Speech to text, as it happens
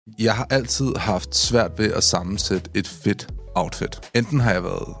Jeg har altid haft svært ved at sammensætte et fedt outfit. Enten har jeg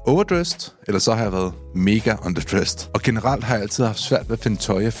været overdressed, eller så har jeg været mega underdressed. Og generelt har jeg altid haft svært ved at finde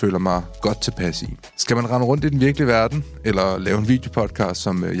tøj, jeg føler mig godt tilpas i. Skal man rende rundt i den virkelige verden, eller lave en videopodcast,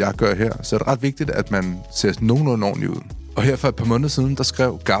 som jeg gør her, så er det ret vigtigt, at man ser nogenlunde ordentligt ud. Og her for et par måneder siden, der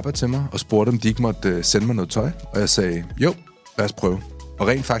skrev Garba til mig og spurgte, om de ikke måtte sende mig noget tøj. Og jeg sagde, jo, lad os prøve. Og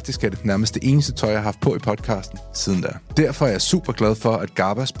rent faktisk er det nærmest det eneste tøj, jeg har haft på i podcasten siden da. Derfor er jeg super glad for, at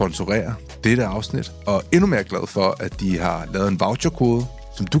Garba sponsorerer dette afsnit. Og endnu mere glad for, at de har lavet en voucherkode,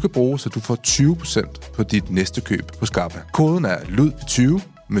 som du kan bruge, så du får 20% på dit næste køb hos Garba. Koden er LUD20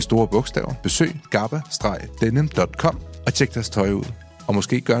 med store bogstaver. Besøg garba-denim.com og tjek deres tøj ud. Og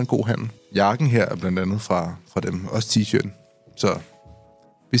måske gør en god handel. Jakken her er blandt andet fra dem. Også t-shirten. Så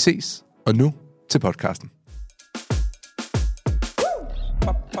vi ses. Og nu til podcasten.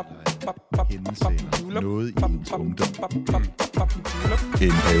 Noget i ens ungdom.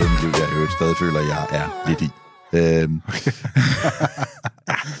 En periode i mit liv, jeg stadig føler, jeg er lidt i.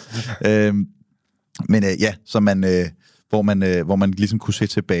 Men ja, så man, hvor man ligesom kunne se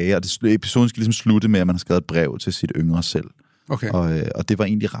tilbage, og episoden skal ligesom slutte med, at man har skrevet et brev til sit yngre selv. Okay. Og det var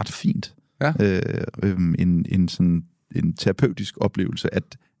egentlig ret fint. Ja. En terapeutisk oplevelse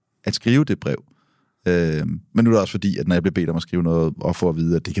at skrive det brev. Men nu er det også fordi, at når jeg bliver bedt om at skrive noget, og få at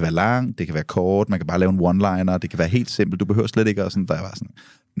vide, at det kan være langt, det kan være kort, man kan bare lave en one-liner, det kan være helt simpelt, du behøver slet ikke, og sådan, der var sådan,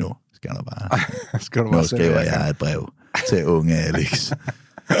 nu skriver jeg et brev til unge Alex,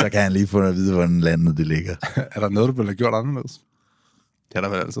 så kan han lige få at vide, hvordan landet det ligger. Er der noget, du ville have gjort anderledes? Det er der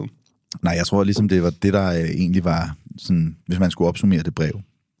vel altid. Nej, jeg tror ligesom, det var det, der egentlig var, sådan, hvis man skulle opsummere det brev.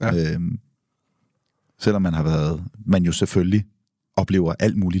 Ja. Selvom man jo selvfølgelig oplever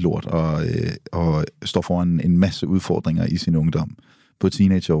alt muligt lort, og står foran en masse udfordringer i sin ungdom, på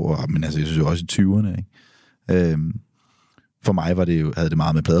teenageår, men altså, jeg synes jo også i 20'erne, ikke? For mig havde det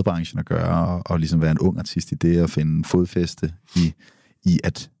meget med pladebranchen at gøre, og ligesom være en ung artist i det, at finde fodfæste i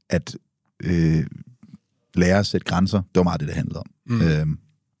at lære at sætte grænser. Det var meget det handlede om.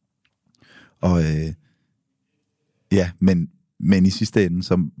 Ja, men i sidste ende,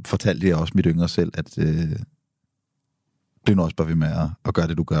 så fortalte jeg også mit yngre selv, at bliv nu også bare ved med at gøre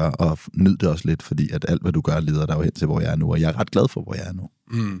det, du gør, og nyd det også lidt, fordi at alt, hvad du gør, leder dig jo hen til, hvor jeg er nu, og jeg er ret glad for, hvor jeg er nu.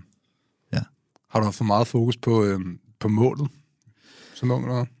 Mm. Ja. Har du haft for meget fokus på målet som ung,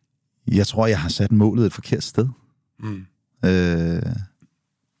 eller? Jeg tror, jeg har sat målet et forkert sted. Mm.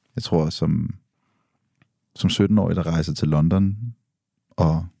 Jeg tror, som 17-årig, der rejser til London,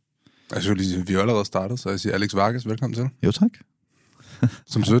 og... Jeg skulle lige sige, vi har allerede startet, så jeg siger, Alex Vargas, velkommen til. Jo, tak.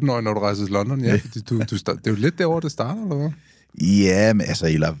 Som 17-årig, når du rejser til London, ja. Det er jo lidt derovre, det starter, eller hvad? Ja, men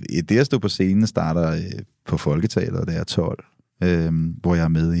altså, det at stå på scenen starter på Folketeateret, da jeg er 12, hvor jeg er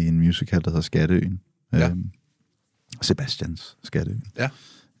med i en musical, der hedder Skatteøen. Ja. Sebastians Skatteøen. Ja.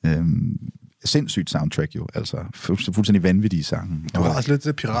 Sindssygt soundtrack jo, altså fuldstændig vanvittige sange. Du har også lidt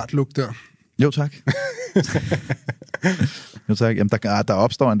det piratlook der. Jo, tak. Jo, tak. Jamen, der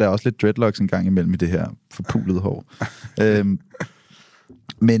opstår endda også lidt dreadlocks en gang imellem i det her forpulede hår.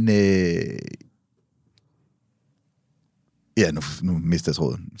 Men ja, nu mister jeg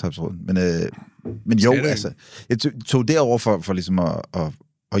tråden. Men jo, altså, jeg tog derover for ligesom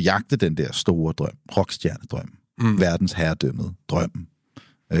at jagte den der store drøm, rockstjernedrøm, verdens herredømmet drøm,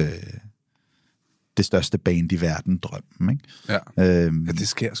 det største band i verden drømmen, ikke? Ja.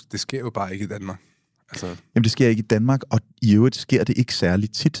 Det sker jo bare ikke i Danmark. Altså... Jamen, det sker ikke i Danmark, og i øvrigt sker det ikke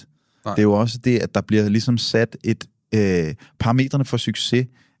særlig tit. Nej. Det er jo også det, at der bliver ligesom sat et parametrene for succes.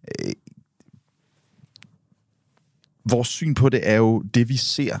 Vores syn på det er jo det, vi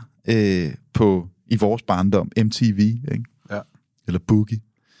ser i vores barndom. MTV, ikke? Ja. Eller Boogie.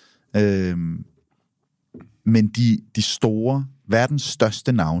 Men de store, verdens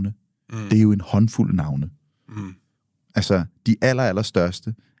største navne, det er jo en håndfuld navne. Mm. Altså, de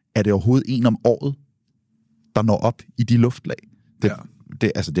allerstørste, er det overhovedet en om året, der når op i de luftlag?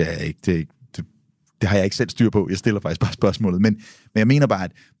 Det er ikke... Det har jeg ikke selv styr på. Jeg stiller faktisk bare spørgsmålet. Men jeg mener bare,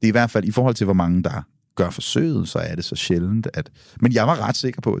 at det er i hvert fald, i forhold til, hvor mange der gør forsøget, så er det så sjældent, at... Men jeg var ret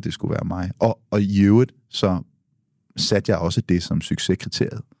sikker på, at det skulle være mig. Og i øvrigt, så satte jeg også det som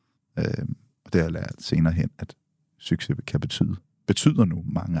succeskriteriet. Og det har jeg lært senere hen, at succes kan betyder nu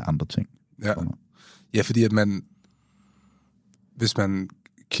mange andre ting. Ja, ja, fordi at hvis man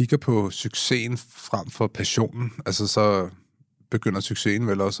kigger på succesen frem for passionen, altså så begynder succesen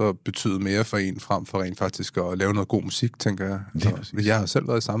vel også at betyde mere for en, frem for rent faktisk at lave noget god musik, tænker jeg. Altså, jeg har selv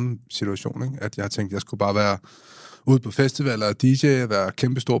været i samme situation, ikke? At jeg har tænkt, at jeg skulle bare være ude på festivaler og DJ, være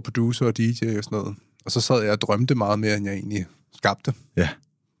kæmpestor producer og DJ og sådan noget. Og så sad jeg og drømte meget mere, end jeg egentlig skabte. Ja,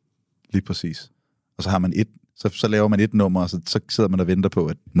 lige præcis. Og så Så laver man et nummer, og så sidder man og venter på,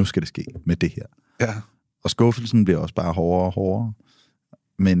 at nu skal det ske med det her. Ja. Og skuffelsen bliver også bare hårdere og hårdere.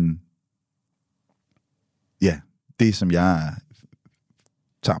 Men ja, det som jeg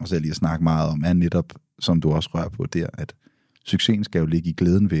tager mig selv i at snakke meget om, er netop, som du også rører på der, at succesen skal jo ligge i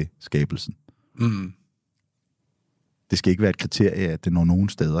glæden ved skabelsen. Mm. Det skal ikke være et kriterie, at det når nogen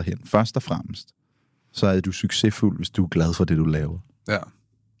steder hen. Først og fremmest, så er du succesfuld, hvis du er glad for det, du laver. Ja.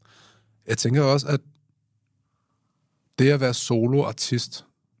 Jeg tænker også, at det at være soloartist,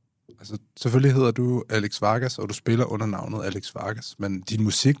 altså selvfølgelig hedder du Alex Vargas, og du spiller under navnet Alex Vargas, men din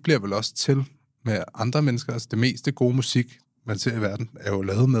musik bliver vel også til med andre mennesker. Altså det meste gode musik, man ser i verden, er jo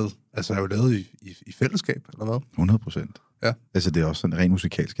lavet i fællesskab, eller hvad? 100%. Ja. Altså det er også sådan, rent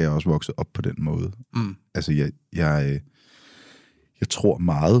musikalsk er jeg også vokset op på den måde. Mm. Altså jeg tror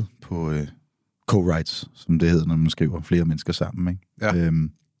meget på co-writes, som det hedder, når man skriver flere mennesker sammen, ikke? Ja.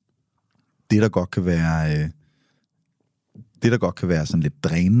 Det der godt kan være sådan lidt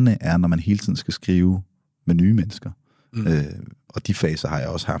drænende, er, når man hele tiden skal skrive med nye mennesker. Mm. Og de faser har jeg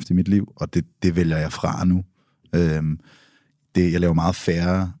også haft i mit liv, og det vælger jeg fra nu. Jeg laver meget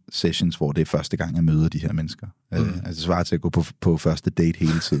færre sessions, hvor det er første gang, jeg møder de her mennesker. Altså det svarer til at gå på første date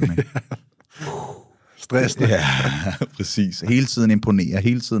hele tiden. Ikke? Stressende. Ja, præcis. Hele tiden imponere,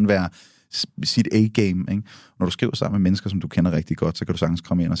 hele tiden være sit A-game. Ikke? Når du skriver sammen med mennesker, som du kender rigtig godt, så kan du sagtens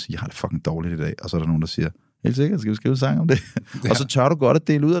komme ind og sige, jeg har det fucking dårligt i dag. Og så er der nogen, der siger, helt sikkert, skal vi skrive en sang om det? Ja. Og så tør du godt at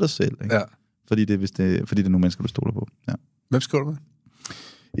dele ud af dig selv. Ikke? Ja. Fordi det er nogle mennesker, du stoler på. Ja. Hvem skriver du med?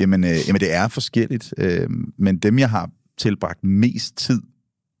 Jamen, det er forskelligt. Men dem, jeg har tilbragt mest tid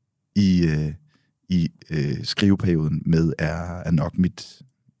i skriveperioden med, er nok mit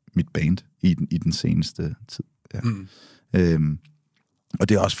band i den seneste tid. Ja. Mm. Og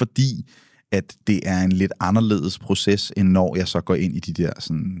det er også fordi, at det er en lidt anderledes proces, end når jeg så går ind i de der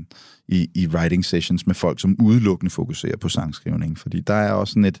sådan, i writing sessions med folk, som udelukkende fokuserer på sangskrivning. Fordi der er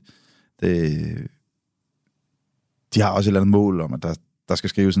også sådan de har også et eller andet mål om, at der skal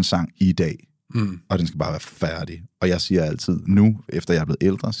skrives en sang i dag, og den skal bare være færdig. Og jeg siger altid nu, efter jeg er blevet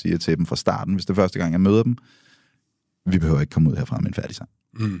ældre, siger jeg til dem fra starten, hvis det er første gang, jeg møder dem, vi behøver ikke komme ud herfra med en færdig sang.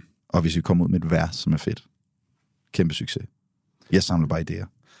 Mm. Og hvis vi kommer ud med et vers, som er fedt, kæmpe succes. Jeg samler bare idéer.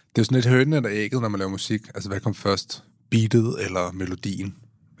 Det er jo sådan lidt hønen eller ægget, når man laver musik. Altså, hvad kommer først? Beatet eller melodien?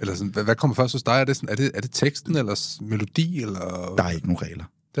 Eller sådan, hvad kommer først hos dig? Er det teksten eller melodi? Eller? Der er ikke nogen regler.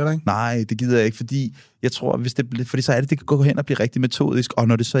 Det er der ikke? Nej, det gider jeg ikke, fordi jeg tror, fordi så er det kan gå hen og blive rigtig metodisk, og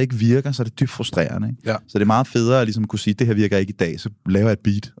når det så ikke virker, så er det dybt frustrerende. Ikke? Ja. Så det er meget federe at ligesom kunne sige, det her virker ikke i dag, så laver jeg et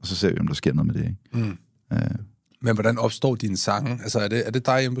beat, og så ser vi, om der sker noget med det. Ikke? Mm. Men hvordan opstår dine sange? Altså, er det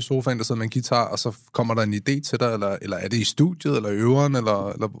dig hjemme på sofaen, der sidder med en guitar, og så kommer der en idé til dig, eller er det i studiet, eller i øveren,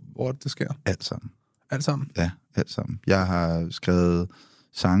 eller hvor det sker? Alt sammen. Alt sammen? Ja, alt sammen. Jeg har skrevet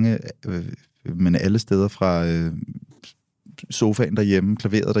sange, men alle steder fra sofaen derhjemme,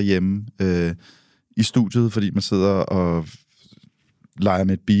 klaveret derhjemme, i studiet, fordi man sidder og leger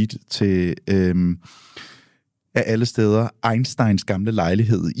med et beat til af alle steder Einsteins gamle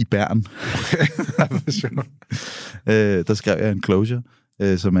lejlighed i Bern. Okay. Der skrev jeg en Closure,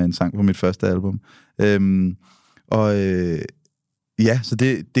 som er en sang på mit første album. Så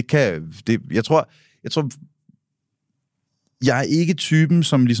det kan... Jeg tror, jeg er ikke typen,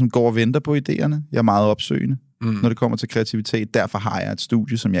 som ligesom går og venter på idéerne. Jeg er meget opsøgende, når det kommer til kreativitet. Derfor har jeg et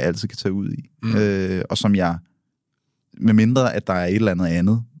studie, som jeg altid kan tage ud i. Og som jeg, med mindre at der er et eller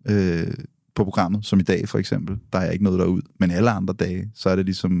andet på programmet, som i dag for eksempel, der er ikke noget derud. Men alle andre dage, så er det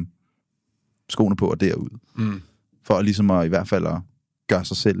ligesom skoene på og derud. For at ligesom at i hvert fald at gøre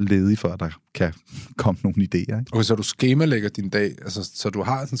sig selv ledig, for at der kan komme nogle idéer. Ikke? Okay, så du skemalægger din dag, altså så du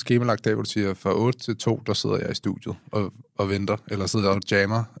har sådan en skemalagt dag, hvor du siger, fra 8 til 2, der sidder jeg i studiet og venter, eller sidder jeg og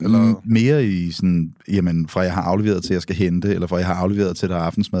jammer? Eller? Mere i sådan, jamen, fra jeg har afleveret til, jeg skal hente, eller fra jeg har afleveret til, der er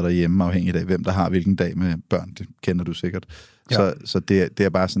aftensmad derhjemme, afhængig af, hvem der har hvilken dag med børn, det kender du sikkert. Ja. Så det er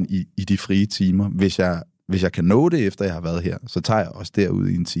bare sådan i de frie timer. Hvis jeg kan nå det, efter jeg har været her, så tager jeg også derud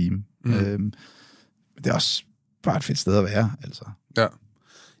i en time. Det er også bare et fedt sted at være, altså.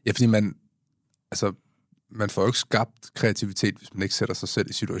 Ja, fordi man får jo ikke skabt kreativitet, hvis man ikke sætter sig selv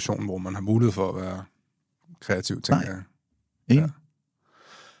i situationen, hvor man har mulighed for at være kreativ, tænker jeg. Ja.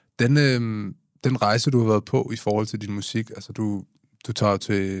 Den rejse, du har været på i forhold til din musik, altså du tager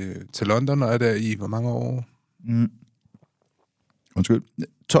til London og er der i hvor mange år? Undskyld.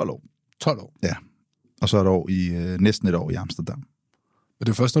 12 år. 12 år? Ja. Og så næsten et år i Amsterdam. Men det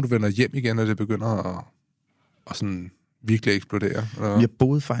er først, når du vender hjem igen, at det begynder at sådan virkelig eksplodere? Eller? Jeg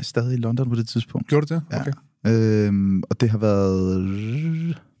boede faktisk stadig i London på det tidspunkt. Gjorde du det? Okay. Ja. Og det har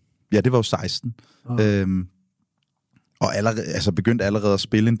været... Ja, det var jo 16. Og begyndte allerede at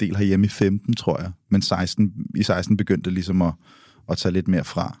spille en del herhjemme i 15, tror jeg. Men 16 begyndte ligesom at tage lidt mere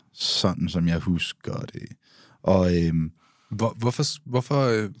fra, sådan som jeg husker det. Og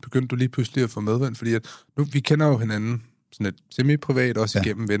hvorfor begyndte du lige pludselig at få medvind? Fordi at nu, vi kender jo hinanden sådan lidt semi-privat, også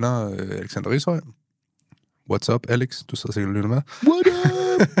igennem venner. Alexander Rishøj. What's up, Alex? Du sidder sikkert og lytter med. What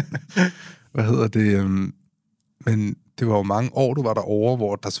up? Hvad hedder det? Men det var jo mange år, du var derovre,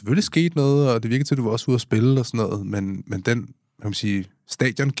 hvor der selvfølgelig skete noget, og det virkede til, at du var også ude at spille og sådan noget, men den, kan man sige,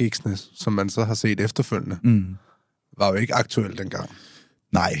 stadion-gigsene, som man så har set efterfølgende, var jo ikke aktuel dengang.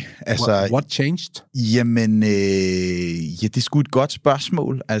 Nej, altså... What changed? Jamen, det er sgu et godt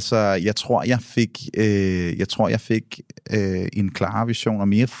spørgsmål. Altså, jeg tror, jeg fik en klar vision og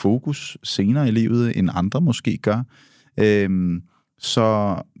mere fokus senere i livet, end andre måske gør.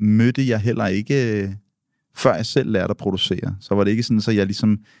 Så mødte jeg heller ikke... Før jeg selv lærte at producere, så var det ikke sådan, så jeg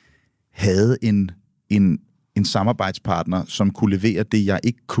ligesom havde en samarbejdspartner, som kunne levere det, jeg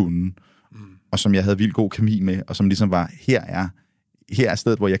ikke kunne, og som jeg havde vildt god kemi med, og som ligesom var, her er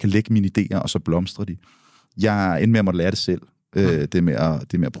stedet, hvor jeg kan lægge mine idéer, og så blomstrer de. Jeg endte med at måtte lære det selv, det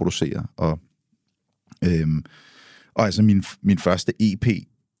med at producere. Og altså min første EP,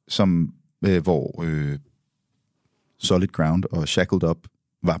 hvor Solid Ground og Shackled Up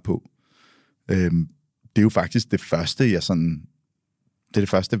var på, det er jo faktisk det første, det er det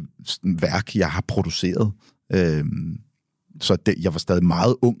første værk, jeg har produceret. Så jeg var stadig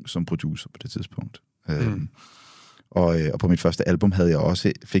meget ung som producer på det tidspunkt. Og på mit første album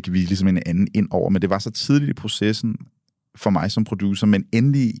fik vi ligesom en anden ind over, men det var så tidligt i processen for mig som producer, men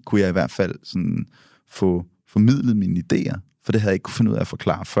endelig kunne jeg i hvert fald sådan få formidlet mine idéer, for det havde jeg ikke kunne finde ud af at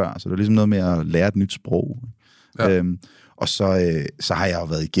forklare før, så det var ligesom noget med at lære et nyt sprog. Ja. Og så har jeg jo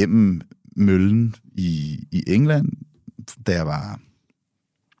været igennem møllen i England, da jeg var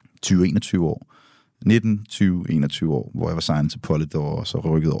 20-21 år. 19-20-21 år, hvor jeg var signet til Polydor, og så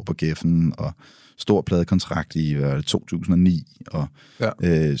rykket over på Geffen, og stor pladekontrakt i 2009, og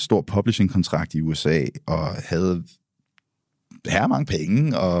stor publishing-kontrakt i USA, og havde her mange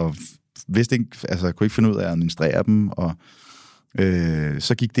penge, og vidste ikke, altså kunne ikke finde ud af at administrere dem, og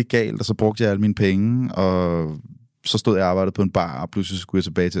så gik det galt, og så brugte jeg alle mine penge, og så stod jeg og arbejdede på en bar, og pludselig skulle jeg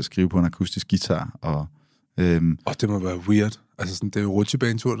tilbage til at skrive på en akustisk guitar, og det må være weird. Altså sådan, det er jo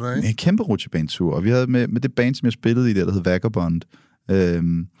rutsjebanetur, der, ikke? En kæmpe rutsjebanetur, og vi havde med det band, som jeg spillede i, der hed Vagabond,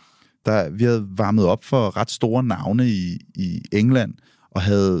 vi havde varmet op for ret store navne i England, og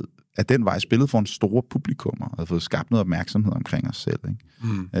havde af den vej spillet for en store publikum, og havde fået skabt noget opmærksomhed omkring os selv, ikke?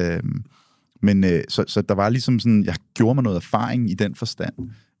 Så der var ligesom sådan, jeg gjorde mig noget erfaring i den forstand,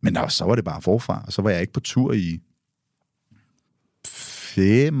 men så var det bare forfra, og så var jeg ikke på tur i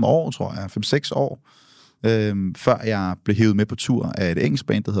 5 år, tror jeg, 5-6 år, før jeg blev hævet med på tur af et engelsk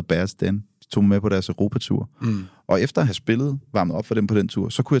band, der hedder Bears Den. De tog mig med på deres Europatur. Og efter at have spillet, varmet op for dem på den tur,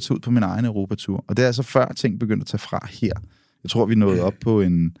 så kunne jeg tage ud på min egen Europatur. Og det er altså før ting begyndte at tage fra her. Jeg tror, vi nåede op på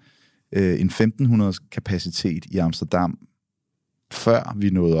en 1500 kapacitet i Amsterdam, før vi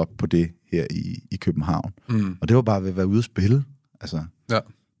nåede op på det her i København. Og det var bare ved at være ude at spille. Altså,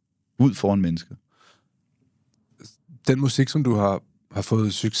 ud foran mennesker. Den musik, som du har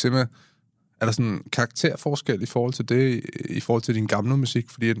fået succes med, er der sådan en karakterforskel i forhold til det, i forhold til din gamle musik?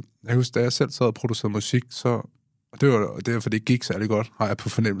 Fordi jeg husker, da jeg selv sad og producerede musik, så og det var fordi det gik særlig godt, har jeg på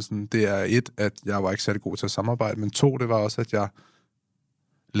fornemmelsen. Det er 1, at jeg var ikke særlig god til at samarbejde, men 2, det var også, at jeg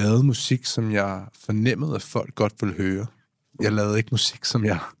lavede musik, som jeg fornemmede, at folk godt ville høre. Jeg lavede ikke musik, som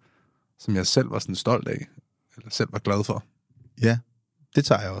jeg selv var sådan stolt af, eller selv var glad for. Ja, det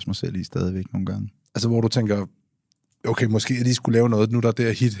tager jeg også mig selv i stadigvæk nogle gange. Altså, hvor du tænker, okay, måske jeg lige skulle lave noget, nu der er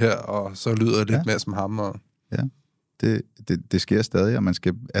det hit her, og så lyder det lidt mere som ham. Og... Ja, det sker stadig, og man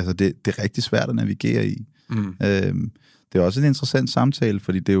skal, altså det er rigtig svært at navigere i. Det er også en interessant samtale,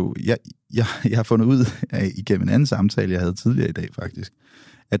 fordi det er jo, jeg har fundet ud af, igennem en anden samtale, jeg havde tidligere i dag faktisk,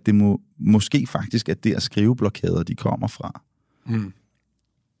 at det måske faktisk er der skriveblokader, de kommer fra.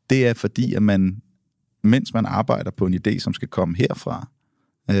 Det er fordi, at mens man arbejder på en idé, som skal komme herfra,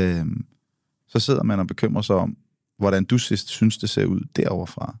 så sidder man og bekymrer sig om, hvordan du synes, det ser ud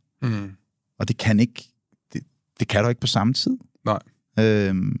deroverfra. Og det kan ikke, det kan du ikke på samme tid. Nej.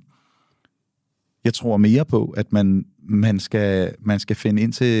 Jeg tror mere på, at man skal finde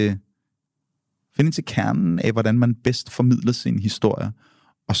ind til kernen af, hvordan man bedst formidler sin historie,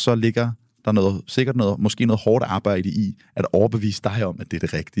 og så ligger der sikkert måske noget hårdt arbejde i, at overbevise dig om, at det er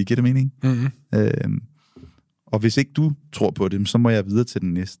det rigtige. Giver det mening? Og hvis ikke du tror på det, så må jeg videre til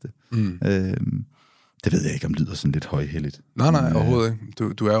den næste. Det ved jeg ikke, om det lyder sådan lidt højhelligt. Nej, overhovedet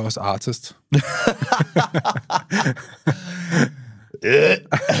ikke. Du er jo også artist.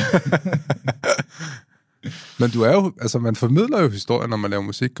 Men du er jo, altså man formidler jo historier, når man laver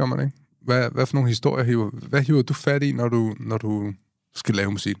musik, gør man ikke? Hvad for nogle historier hiver du fat i, når du skal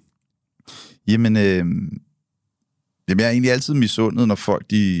lave musik? Jamen, jeg er egentlig altid misundet, når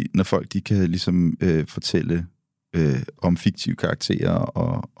folk de kan ligesom fortælle om fiktive karakterer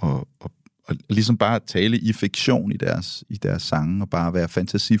og ligesom bare tale i fiktion i deres sange, og bare være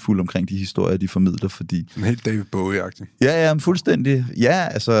fantasifuld omkring de historier, de formidler, fordi... Helt David Bowie-agtigt. Ja, fuldstændig. Ja,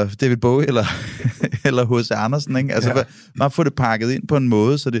 altså David Bowie eller H.C. Andersen, ikke? Altså, man får det pakket ind på en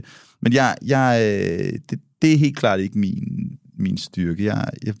måde, så det... Men det er helt klart ikke min styrke.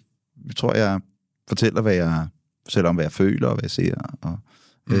 Jeg tror, jeg fortæller, hvad jeg føler, og hvad jeg ser,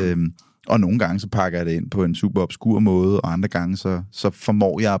 og nogle gange så pakker jeg det ind på en super obskur måde, og andre gange så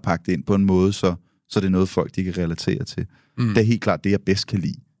formår jeg at pakke det ind på en måde, så det er noget, folk de kan relatere til. Det er helt klart det, jeg bedst kan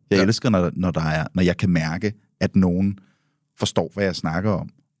lide. Jeg elsker, når jeg kan mærke, at nogen forstår, hvad jeg snakker om.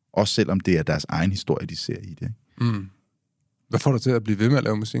 Også selvom det er deres egen historie, de ser i det. Mm. Hvad får dig til at blive ved med at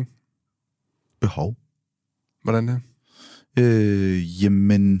lave musik? Behov. Hvordan det?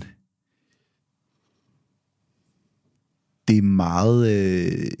 Jamen... Det er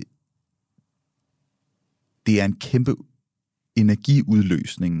meget... Det er en kæmpe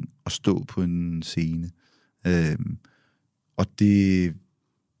energiudløsning at stå på en scene. Og det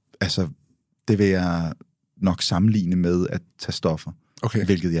vil jeg nok sammenligne med at tage stoffer,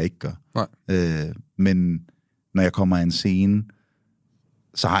 hvilket jeg ikke gør. Nej. Men når jeg kommer af en scene,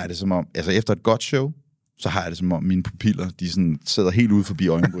 så har jeg det som om, altså efter et godt show, så har jeg det som om mine pupiller, de sådan sidder helt ude forbi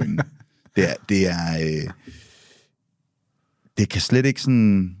øjenbrynene. Det kan slet ikke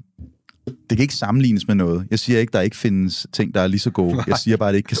sådan... Det kan ikke sammenlignes med noget. Jeg siger ikke, der ikke findes ting, der er lige så gode. Jeg siger bare,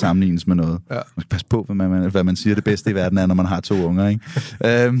 at det ikke kan sammenlignes med noget. Ja. Man skal passe på, hvad man siger det bedste i verden er, når man har 2 unger, ikke?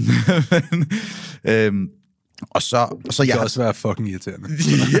 Og så det kan også være fucking irriterende.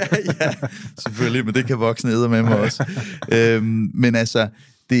 ja, selvfølgelig, men det kan voksne æder med mig også. Men altså,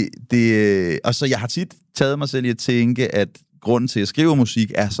 og så jeg har tit taget mig selv i at tænke, at grunden til, at jeg skriver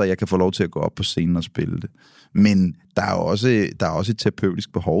musik, er så, jeg kan få lov til at gå op på scenen og spille det. Men der er også et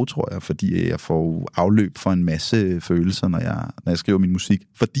terapeutisk behov, tror jeg, fordi jeg får afløb for en masse følelser, når jeg skriver min musik,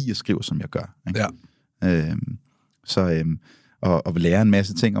 fordi jeg skriver, som jeg gør. Ikke? Ja. Og lære en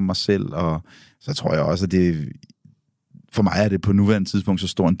masse ting om mig selv, og så tror jeg også, at det... For mig er det på nuværende tidspunkt så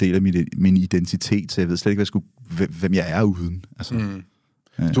stor en del af min identitet, så jeg ved slet ikke, hvem jeg er uden. Altså,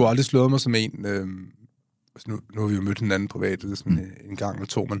 Du har aldrig slået mig som en... Nu har vi jo mødt hinanden privat sådan en gang eller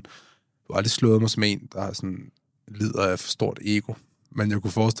 2, men du har aldrig slået mig som en, der sådan lider af for stort ego. Men jeg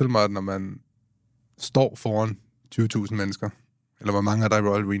kunne forestille mig, at når man står foran 20.000 mennesker, eller hvor mange er der i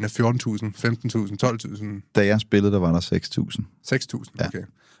Royal Arena? 14.000, 15.000, 12.000? Da jeg spillede, der var der 6.000. 6.000, okay.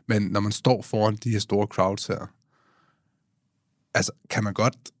 Men når man står foran de her store crowds her, altså, kan man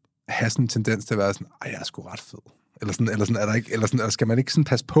godt have sådan en tendens til at være sådan, jeg er sgu ret fed. Eller sådan er der ikke, eller skal man ikke sådan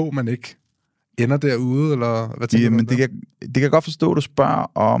passe på, man ikke ender derude, eller hvad tænker du? Men det kan jeg godt forstå, du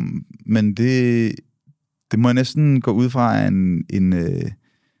spørger om, men det må jeg næsten gå ud fra en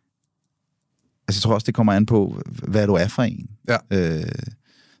altså jeg tror også, det kommer an på, hvad du er for en. Ja.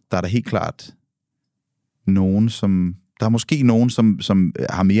 Der er der helt klart nogen, der er måske nogen, som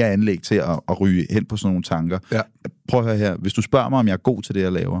har mere anlæg til at ryge hen på sådan nogle tanker. Ja. Prøv at høre her. Hvis du spørger mig, om jeg er god til det,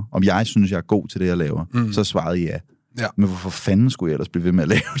 jeg laver, om jeg synes, jeg er god til det, jeg laver, så svarede ja. Ja. Men hvorfor fanden skulle jeg ellers blive ved med at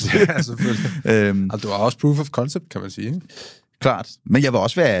lave det? Ja, selvfølgelig. Altså, du har også proof of concept, kan man sige, ikke? Klart. Men jeg vil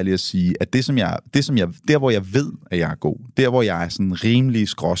også være ærlig at sige, at der hvor jeg ved, at jeg er god, der hvor jeg er sådan rimelig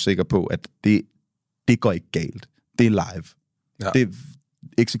skråsikker på, at det går ikke galt. Det er live. Ja. Det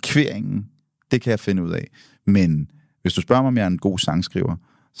eksekveringen, det kan jeg finde ud af. Men hvis du spørger mig, om jeg er en god sangskriver,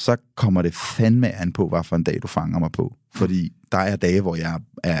 så kommer det fandme an på, hvad for en dag du fanger mig på. Fordi der er dage,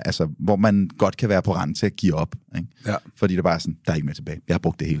 hvor man godt kan være på randen til at give op. Ikke? Ja. Fordi det bare er sådan, der er ikke mere tilbage. Jeg har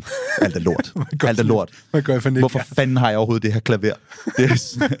brugt det hele. Alt er lort. Alt er lort. Hvorfor fanden har jeg overhovedet det her klaver?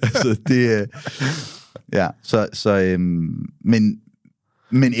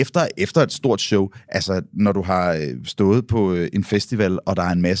 Men efter et stort show, altså når du har stået på en festival, og der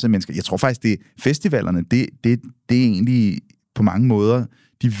er en masse mennesker, jeg tror faktisk, festivalerne, det er egentlig på mange måder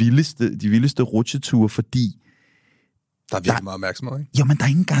de vildeste rutsjeture, fordi der er virkelig meget opmærksomhed, ikke? Jo, men der er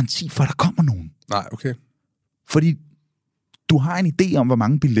ingen garanti for, at der kommer nogen. Nej, okay. Fordi du har en idé om, hvor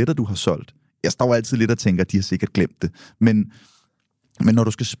mange billetter du har solgt. Jeg står altid lidt og tænker, at de har sikkert glemt det. Men når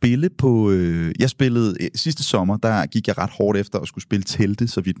du skal spille på... jeg spillede sidste sommer, der gik jeg ret hårdt efter at skulle spille telte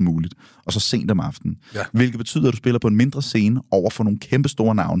så vidt muligt. Og så sent om aftenen. Ja. Hvilket betyder, at du spiller på en mindre scene over for nogle kæmpe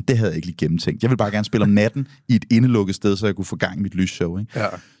store navne. Det havde jeg ikke lige gennemtænkt. Jeg ville bare gerne spille om natten i et indelukket sted, så jeg kunne få gang i mit lysshow. Ikke? Ja.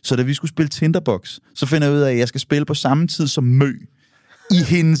 Så da vi skulle spille Tinderbox, så finder jeg ud af, at jeg skal spille på samme tid som Mø i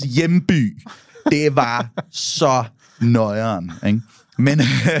hendes hjemby Det var så nøjeren, ikke?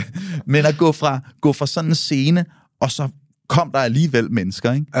 Men at gå fra sådan en scene, og så kom der alligevel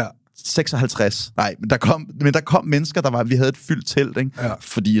mennesker, ikke? Ja. 56. Nej, men der kom mennesker, vi havde et fyldt telt, ikke? Ja.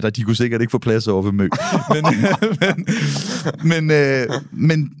 Fordi de kunne sikkert ikke få plads over ved Mø.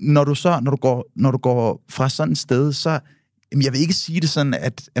 men når du går fra sådan et sted, så jeg vil ikke sige det sådan,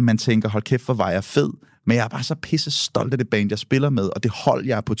 at man tænker, hold kæft, hvor var jeg fed, men jeg er bare så pisse stolt af det band, jeg spiller med, og det hold,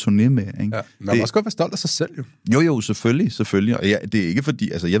 jeg er på turné med. Ikke? Ja, man må også godt være stolt af sig selv, jo. Jo, selvfølgelig. Og det er ikke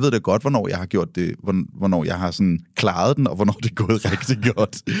fordi, altså jeg ved da godt, hvornår jeg har gjort det, hvornår jeg har sådan klaret den, og hvornår det er gået rigtig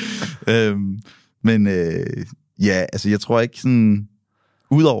godt. Altså jeg tror ikke sådan,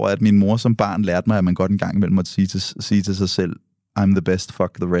 udover at min mor som barn lærte mig, at man godt en gang imellem måtte sige til sig selv, I'm the best,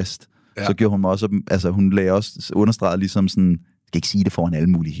 fuck the rest. Ja. Så gjorde hun mig også, altså hun lagde også understreget ligesom sådan, skal ikke sige det foran alle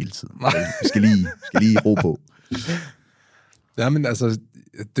mulige hele tiden. Vi skal lige ro på. Ja, men altså,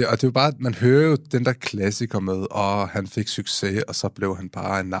 det er jo bare, man hører jo den der klassiker med, og han fik succes, og så blev han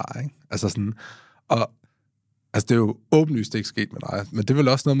bare en nar, ikke? Altså sådan, og altså det er jo åbenlyst ikke sket med dig, men det er vel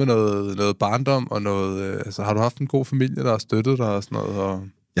også noget med noget barndom, og noget, altså har du haft en god familie, der har støttet dig og sådan noget, og...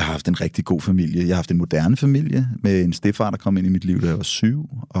 Jeg har haft en rigtig god familie. Jeg har haft en moderne familie med en stedfar, der kom ind i mit liv, da jeg var 7,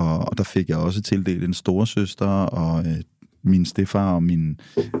 og der fik jeg også tildelt en storesøster, og min stedfar og min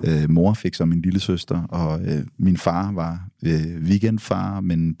mor fik så min lille søster, og min far var weekendfar,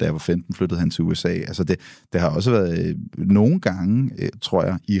 men da jeg var 15, flyttede han til USA. Altså det har også været nogle gange, tror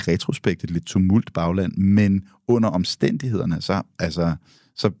jeg, i retrospekt et lidt tumult bagland, men under omstændighederne,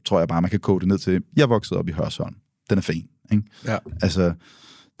 så tror jeg bare, man kan koge det ned til, jeg voksede op i Hørsholm. Den er fin, ikke? Ja. Altså,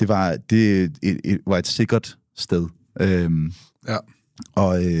 det var et sikkert sted. Ja.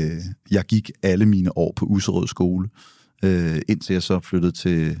 Og jeg gik alle mine år på Userød skole, indtil jeg så flyttede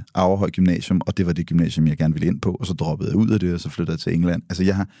til Averhøj Gymnasium, og det var det gymnasium, jeg gerne ville ind på, og så droppede jeg ud af det, og så flyttede jeg til England.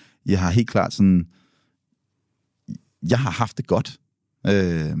 Altså, jeg har helt klart sådan... Jeg har haft det godt.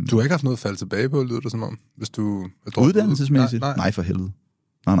 Du har ikke haft noget at falde tilbage på, lyder det som om, hvis du... Uddannelsesmæssigt? Nej, for helvede.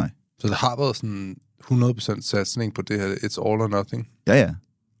 Nej. Så det har været sådan 100% satsning på det her, it's all or nothing? Ja.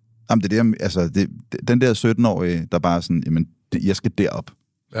 Jamen, den der 17-årige, der bare sådan, jamen, jeg skal derop.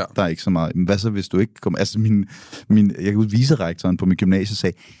 Ja. Der er ikke så meget. Men hvad så, hvis du ikke kommer... Altså, jeg kan huske, vicerektoren på mit gymnasie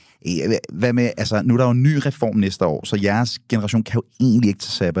sagde, hvad med, altså, nu er der jo en ny reform næste år, så jeres generation kan jo egentlig ikke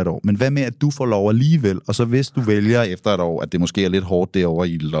tage sabbatår. Men hvad med, at du får lov alligevel, og så hvis du vælger efter et år, at det måske er lidt hårdt derovre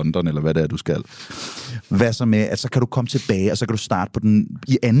i London, eller hvad det er, du skal. Hvad så med, at så kan du komme tilbage, og så kan du starte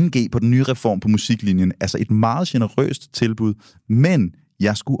i 2G på den nye reform på musiklinjen. Altså et meget generøst tilbud, men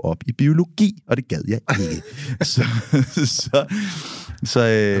jeg skulle op i biologi, og det gad jeg ikke.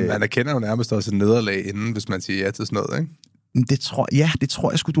 Man erkender jo nærmest også et nederlag inden, hvis man siger ja til sådan noget, ikke? Det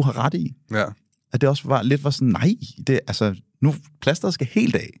tror jeg sgu, du har ret i. Ja. At det også var sådan, nej, nu plasteret skal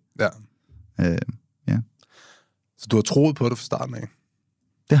helt af. Ja. Ja. Så du har troet på det fra starten af?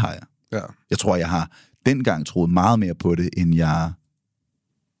 Det har jeg. Ja. Jeg tror, jeg har dengang troet meget mere på det, end jeg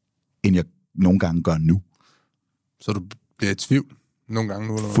nogle gange gør nu. Så du bliver i tvivl nogle gange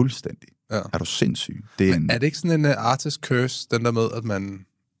nu? Eller? Fuldstændig. Ja. Er du sindssyg? Er det ikke sådan en artist curse, den der med, at man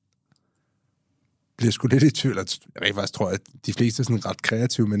bliver sgu lidt i tvivl? Jeg faktisk tror, at de fleste sådan ret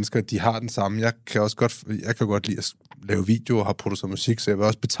kreative mennesker, de har den samme. Jeg kan godt lide at lave videoer og har produceret musik, så jeg vil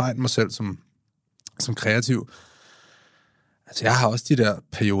også betegne mig selv som kreativ. Altså, jeg har også de der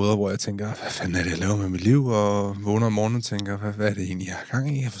perioder, hvor jeg tænker, hvad fanden er det, jeg laver med mit liv? Og vågner om morgenen og tænker, hvad er det egentlig, jeg har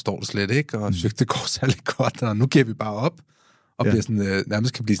gang i? Jeg forstår det slet ikke, og synes, det går særlig godt, og nu giver vi bare op. Og bliver sådan,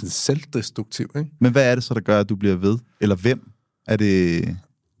 nærmest kan blive sådan selvdestruktiv, ikke? Men hvad er det så, der gør, at du bliver ved? Eller hvem? Er det...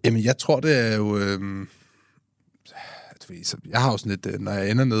 Jamen, jeg tror, det er jo... jeg har jo sådan lidt... Når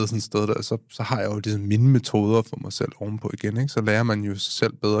jeg ender nede sådan et sted der, så har jeg jo ligesom mine metoder for mig selv ovenpå igen, ikke? Så lærer man jo sig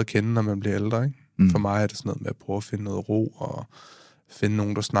selv bedre at kende, når man bliver ældre, ikke? For mig er det sådan noget med at prøve at finde noget ro, og finde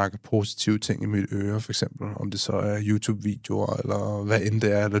nogen, der snakker positive ting i mit øre, for eksempel. Om det så er YouTube-videoer, eller hvad end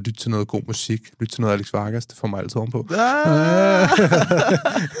det er, eller lytte til noget god musik. Lytte til noget Alex Vargas, det får mig altid ovenpå.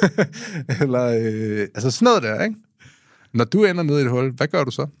 Eller, altså sådan noget der, ikke? Når du ender nede i et hul, hvad gør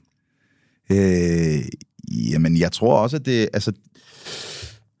du så? Jamen, jeg tror også, at det... Altså,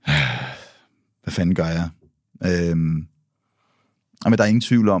 hvad fanden gør jeg? Men der er ingen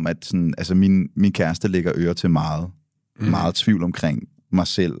tvivl om, at sådan, altså min kæreste lægger øre til meget. Meget tvivl omkring mig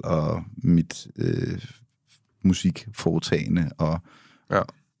selv og mit musikforetagende. Og... Ja. Jeg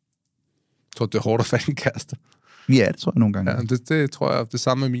tror, det er hårdt at finde en kæreste. Ja, det tror jeg nogle gange. Ja, det tror jeg, det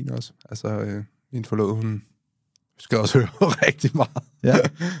samme med min også. Altså, min forlovede, hun skal også høre rigtig meget. Ja,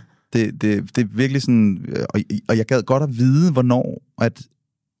 det er virkelig sådan... Og jeg gad godt at vide,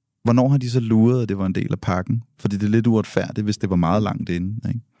 hvornår har de så luret, at det var en del af pakken? Fordi det er lidt uretfærdigt, hvis det var meget langt inde,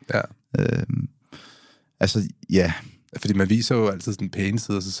 ikke? Ja. Altså, ja. Fordi man viser jo altid den pæne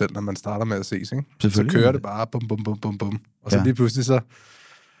side af sig selv, når man starter med at ses, ikke? Så kører det bare bum, bum, bum, bum, bum. Og så lige pludselig så...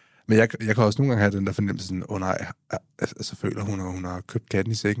 Men jeg kan også nogle gange have den der fornemmelse sådan, nej, altså føler hun har købt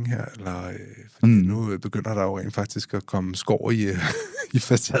katten i sækken her, eller fordi nu begynder der jo rent faktisk at komme skår i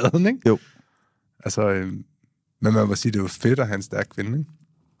facaden, ikke? Jo. Altså, men man må sige, det er jo fedt at have en stærk kvinde, ikke?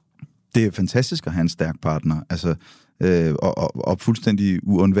 Det er fantastisk at have en stærk partner, altså, og fuldstændig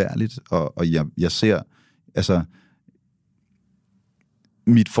uundværligt, og jeg ser, altså,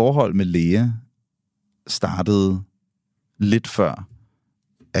 mit forhold med Lea startede lidt før,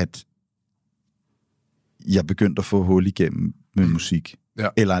 at jeg begyndte at få hul igennem med musik. Ja.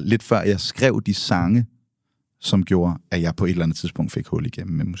 Eller lidt før jeg skrev de sange, som gjorde, at jeg på et eller andet tidspunkt fik hul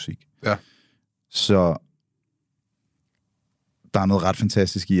igennem med musik. Ja. Så der er noget ret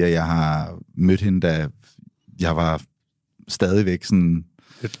fantastisk i, at jeg har mødt hende, da jeg var stadigvæk sådan...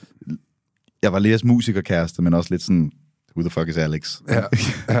 Jeg var Leas musikerkæreste, men også lidt sådan, who the fuck is Alex? Ja,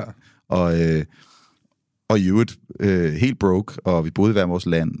 ja. Og i øvrigt helt broke, og vi boede i hver vores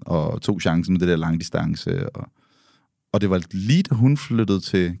land, og tog chancen med det der langdistance. Og det var lige da hun flyttede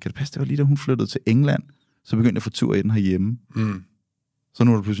til... Kan det passe, det var lige da hun flyttede til England, så begyndte jeg at få tur i den herhjemme. Så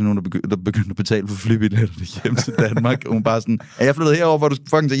nu er der pludselig nogen, der begyndte at betale for flybilletter hjem til Danmark. Og hun bare sådan, jeg flyttet herover, hvor du skal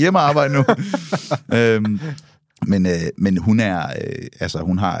fucking tage hjem og arbejde nu. Men hun er, altså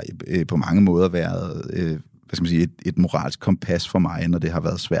hun har på mange måder været, hvad skal man sige, et moralsk kompas for mig, når det har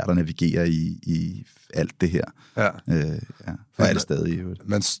været svært at navigere i alt det her. Ja. Og er det stadig.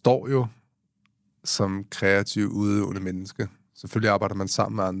 Man står jo som kreativ udøvende menneske. Selvfølgelig arbejder man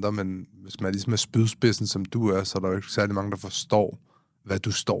sammen med andre, men hvis man ligesom er spydspidsen, som du er, så er der jo ikke særlig mange, der forstår, hvad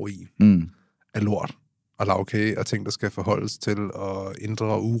du står i af lort og lavkage og ting, der skal forholdes til, og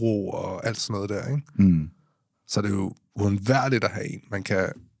indre uro og alt sådan noget der, ikke? Så det er jo uundværligt at have en. Man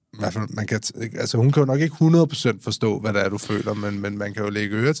kan, altså hun kan jo nok ikke 100% forstå, hvad det er, du føler, men man kan jo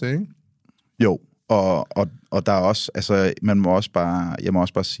lægge øre til, ikke? Jo, og der er også, altså jeg må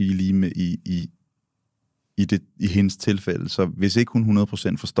også bare sige lige med i hendes tilfælde, så hvis ikke hun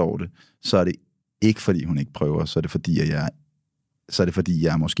 100% forstår det, så er det ikke fordi hun ikke prøver, så er det fordi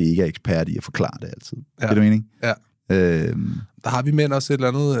jeg måske ikke er ekspert i at forklare det altid. Ja. Er det mening? Ja. Der har vi mænd også et eller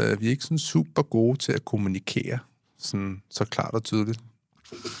andet, vi er ikke sådan super gode til at kommunikere sådan, så klart og tydeligt.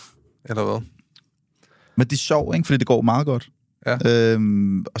 Eller hvad? Men det er sjovt, ikke? Fordi det går meget godt. Ja.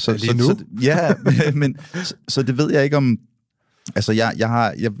 Og så, lige nu? Så det ved jeg ikke om... Altså,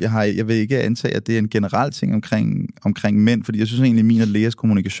 jeg vil ikke antage, at det er en generel ting omkring mænd, fordi jeg synes egentlig, at min og Leas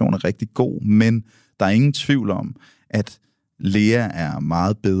kommunikation er rigtig god, men der er ingen tvivl om, at Lea er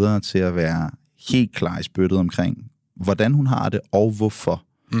meget bedre til at være helt klar i spyttet omkring, hvordan hun har det, og hvorfor.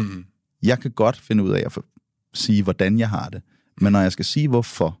 Jeg kan godt finde ud af at sige, hvordan jeg har det, men når jeg skal sige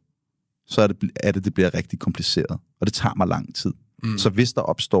hvorfor, så er det bliver rigtig kompliceret, og det tager mig lang tid. Så hvis der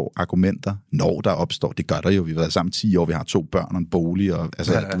opstår argumenter, når der opstår, det gør der jo, vi har været sammen 10 år, vi har 2 børn og en bolig, og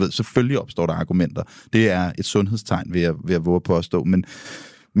altså, du ved, selvfølgelig opstår der argumenter. Det er et sundhedstegn ved at våge på at stå,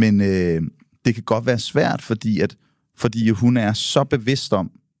 men det kan godt være svært, fordi hun er så bevidst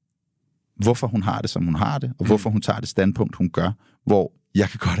om, hvorfor hun har det, som hun har det, og hvorfor hun tager det standpunkt, hun gør, hvor jeg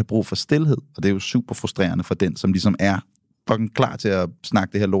kan godt have brug for stilhed, og det er jo super frustrerende for den, som ligesom er fucking klar til at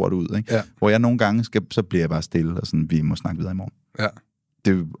snakke det her lort ud, ikke? Ja. Hvor jeg nogle gange så bliver jeg bare stille, og sådan, vi må snakke videre i morgen. Ja.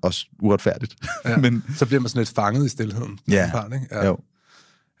 Det er jo også uretfærdigt. Ja. Men så bliver man sådan lidt fanget i stillheden. Ja. Part, ikke? Ja. Jo.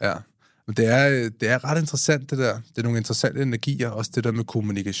 Ja. Men det er ret interessant, det der. Det er nogle interessante energier, også det der med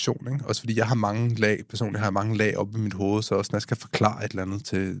kommunikation, ikke? Også fordi jeg har mange lag, personligt har jeg mange lag op i mit hoved, så også når jeg skal forklare et eller andet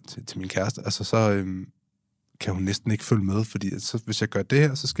til min kæreste, altså så kan hun næsten ikke følge med, fordi så, hvis jeg gør det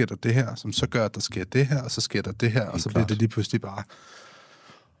her, så sker der det her, som så gør, at der sker det her, og så sker der det her, og så bliver det lige pludselig bare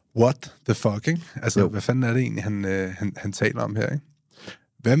what the fuck, ikke? Altså, hvad fanden er det egentlig, han taler om her, ikke?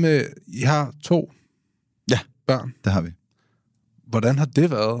 Hvad med, I har 2 børn? Det har vi. Hvordan har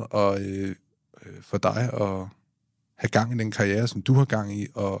det været for dig at have gang i den karriere, som du har gang i,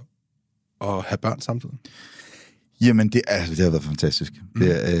 og have børn samtidig? Jamen, det har været fantastisk.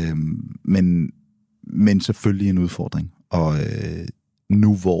 Men selvfølgelig en udfordring. Og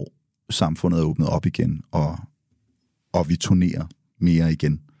nu hvor samfundet er åbnet op igen, og vi turnerer mere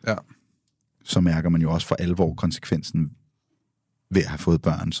igen, så mærker man jo også for alvor konsekvensen ved at have fået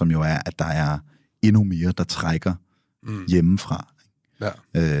børn, som jo er, at der er endnu mere, der trækker hjemmefra.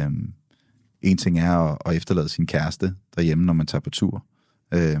 Ja. En ting er at efterlade sin kæreste derhjemme, når man tager på tur.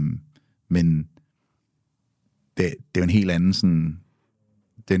 Men det er jo en helt anden sådan...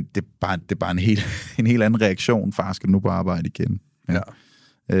 Det er bare en helt anden reaktion. Far skal nu på arbejde igen. Ja.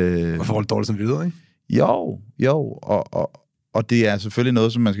 Og får du dårligt som videre, ikke? Jo. Og det er selvfølgelig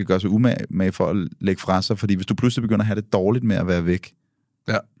noget, som man skal gøre sig umage med for at lægge fra sig, fordi hvis du pludselig begynder at have det dårligt med at være væk,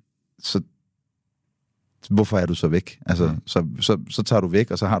 så hvorfor er du så væk? Altså, så tager du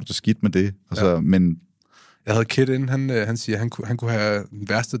væk, og så har du det skidt med det. Altså, men jeg havde Kit inden, han siger, han kunne have den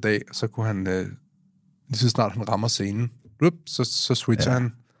værste dag, og så kunne han, lige så snart han rammer scenen, så switcher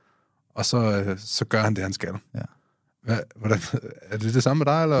han, og så gør han det, han skal. Ja. Hvordan, er det samme med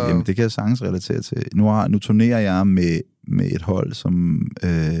dig, eller? Jamen, det kan jeg sagtens relatere til. Nu turnerer jeg med et hold, som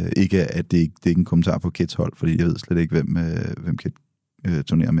ikke er, det er ikke en kommentar på Kits hold, fordi jeg ved slet ikke, hvem Kit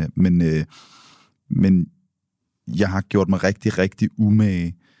turnerer med. Men jeg har gjort mig rigtig, rigtig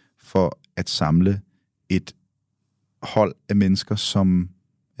umage for at samle et hold af mennesker, som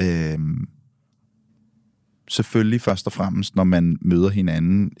selvfølgelig først og fremmest, når man møder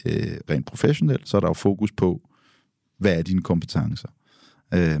hinanden rent professionelt, så er der jo fokus på, hvad er dine kompetencer.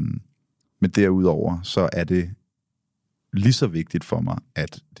 Men derudover, så er det lige så vigtigt for mig,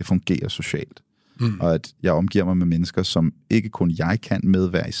 at det fungerer socialt. Og at jeg omgiver mig med mennesker, som ikke kun jeg kan med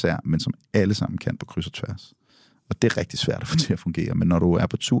hver især, men som alle sammen kan på kryds og tværs. Og det er rigtig svært at få til at fungere. Men når du er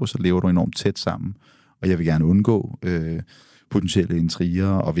på tur, så lever du enormt tæt sammen. Og jeg vil gerne undgå potentielle intriger,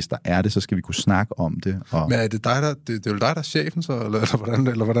 og hvis der er det, så skal vi kunne snakke om det. Og men er det dig, det er jo dig, der er chefen så,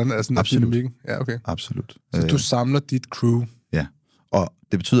 eller hvordan er sådan dynamikken? Ja, okay. Absolut. Så du samler dit crew? Ja, og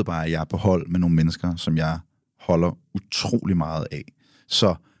det betyder bare, at jeg er på hold med nogle mennesker, som jeg holder utrolig meget af.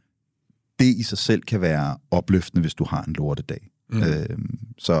 Så det i sig selv kan være opløftende, hvis du har en lortedag.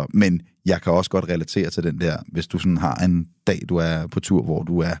 Men jeg kan også godt relatere til den der, hvis du sådan har en dag, du er på tur, hvor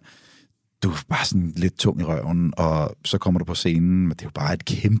du er bare sådan lidt tung i røven, og så kommer du på scenen, men det er jo bare et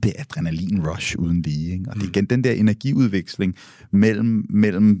kæmpe adrenalin-rush uden lige. Ikke? Og det er igen den der energiudveksling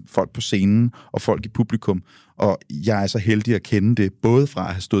mellem folk på scenen og folk i publikum, og jeg er så heldig at kende det, både fra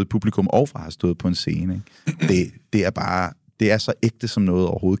at have stået i publikum og fra at have stået på en scene. Ikke? Det er bare, det er så ægte, som noget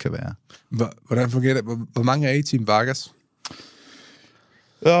overhovedet kan være. Hvordan fungerer det? Hvor mange er I Team Vargas?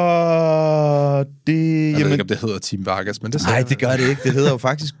 Jeg ved ikke, om det hedder Team Vargas, men det nej, det gør det ikke. Det hedder jo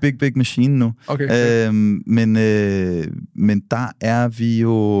faktisk Big Machine nu. Okay. Men der er vi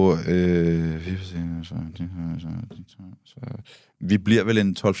jo... vi bliver vel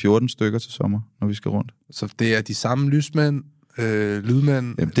en 12-14 stykker til sommer, når vi skal rundt. Så det er de samme lysmænd,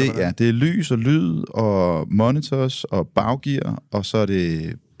 lydmænd? Jamen det er lys og lyd og monitors og baggear, og så er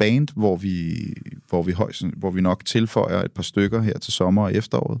det band, hvor vi nok tilføjer et par stykker her til sommer og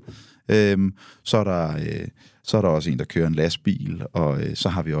efteråret. Så er der også en, der kører en lastbil, og så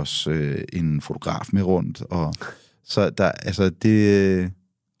har vi også en fotograf med rundt, og så der, altså det...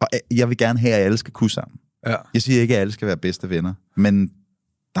 Og jeg vil gerne have, at alle skal kunne sammen. Ja. Jeg siger ikke, at alle skal være bedste venner, men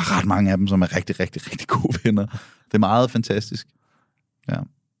der er ret mange af dem, som er rigtig, rigtig, rigtig gode venner. Det er meget fantastisk. Ja.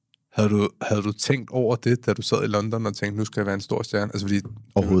 Havde du tænkt over det, da du sad i London og tænkte, nu skal jeg være en stor stjerne? Altså, fordi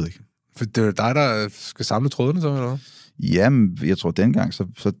overhovedet ikke. For det er dig, der skal samle trådene, så, eller hvad? Jamen, jeg tror, dengang,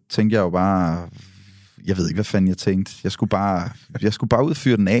 så tænkte jeg jo bare... Jeg ved ikke, hvad fanden jeg tænkte. Jeg skulle bare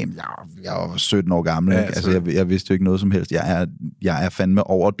udføre den af. Jeg var 17 år gammel. Ja, altså, jeg vidste jo ikke noget som helst. Jeg er fandme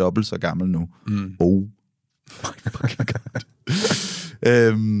over dobbelt så gammel nu. Oh my fucking god.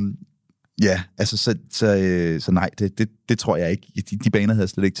 Ja, altså, så nej, det tror jeg ikke. De baner havde jeg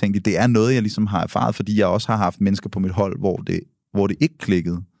slet ikke tænkt i. Det er noget, jeg ligesom har erfaret, fordi jeg også har haft mennesker på mit hold, hvor det ikke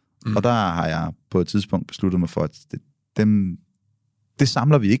klikkede. Og der har jeg på et tidspunkt besluttet mig for, at det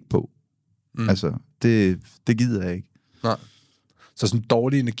samler vi ikke på. Altså, det gider jeg ikke. Nej. Så sådan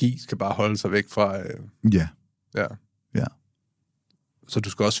dårlig energi skal bare holde sig væk fra... Ja. Så du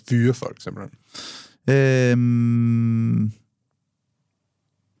skal også fyre folk, simpelthen?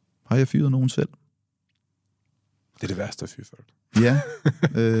 Har jeg fyret nogen selv? Det er det værste at fyre folk. Ja.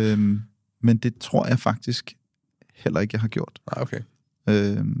 Men det tror jeg faktisk heller ikke, jeg har gjort. Ah, okay.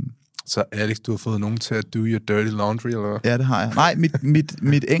 Så Alex, du har fået nogen til at do your dirty laundry, eller hvad? Ja, det har jeg. Nej,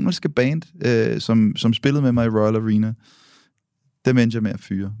 mit engelske band, som spillede med mig i Royal Arena, dem endte jeg med at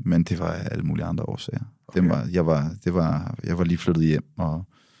fyre, men det var alle mulige andre årsager. Okay. Jeg var lige flyttet hjem, og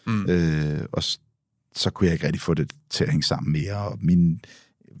så kunne jeg ikke rigtig få det til at hænge sammen mere, og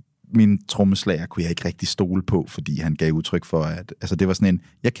min trommeslager kunne jeg ikke rigtig stole på, fordi han gav udtryk for, at altså det var sådan en,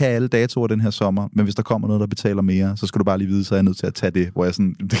 jeg kan alle datoer den her sommer, men hvis der kommer noget, der betaler mere, så skal du bare lige vide, så er jeg nødt til at tage det, hvor jeg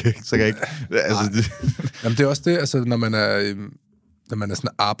sådan, så kan jeg ikke... Altså, Jamen det er også det, altså når man er sådan en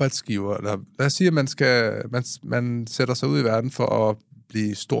arbejdsgiver, eller lad os sige, at man sætter sig ud i verden for at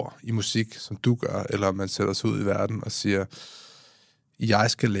blive stor i musik, som du gør, eller man sætter sig ud i verden og siger,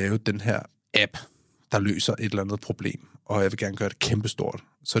 jeg skal lave den her app, der løser et eller andet problem, og jeg vil gerne gøre det kæmpestort.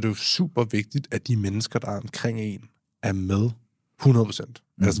 Så er det jo super vigtigt, at de mennesker, der er omkring en, er med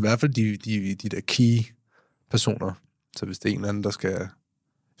 100%. Altså i hvert fald de der key personer. Så hvis det er en eller anden, der skal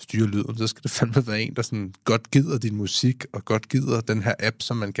styre lyden, så skal det fandme være en, der sådan godt gider din musik, og godt gider den her app,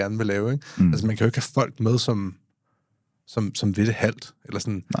 som man gerne vil lave, ikke? Altså, man kan jo ikke have folk med, som vil det halvt, eller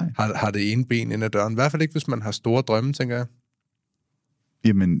sådan, har det ene ben ind ad døren. I hvert fald ikke, hvis man har store drømme, tænker jeg.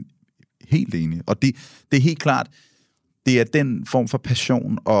 Jamen, helt enig. Og det er helt klart, det er den form for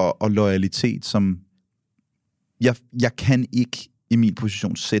passion og loyalitet, som jeg kan ikke i min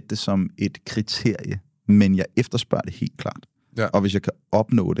position sætte det som et kriterie, men jeg efterspørger det helt klart. Ja. Og hvis jeg kan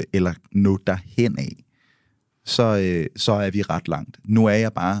opnå det, eller nå derhen af, så er vi ret langt. Nu er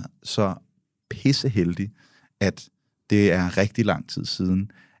jeg bare så pisseheldig, at det er rigtig lang tid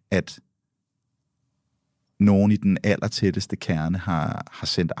siden, at nogen i den allertætteste kerne har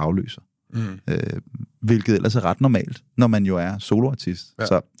sendt afløser. Hvilket ellers er ret normalt, når man jo er soloartist.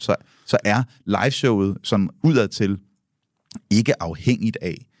 Ja. Så er liveshowet sådan udadtil ikke afhængigt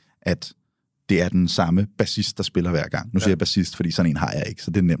af, at det er den samme bassist, der spiller hver gang. Nu siger jeg bassist, fordi sådan en har jeg ikke,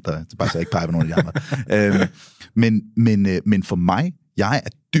 så det er nemt at bare så jeg ikke peger på nogle af de andre. Men for mig, jeg er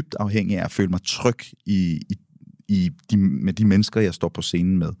dybt afhængig af at føle mig tryg med de mennesker, jeg står på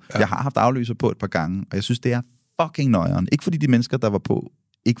scenen med. Ja. Jeg har haft afløser på et par gange, og jeg synes, det er fucking nøjeren. Ikke fordi de mennesker, der var på,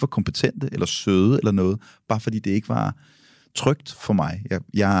 ikke var kompetente eller søde eller noget, bare fordi det ikke var trygt for mig.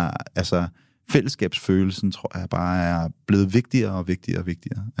 Altså, fællesskabsfølelsen, tror jeg, bare er blevet vigtigere og vigtigere og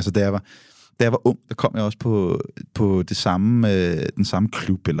vigtigere. Altså, da jeg var ung, der kom jeg også på den samme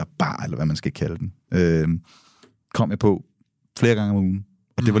klub, eller bar, eller hvad man skal kalde den. Kom jeg på flere gange om ugen,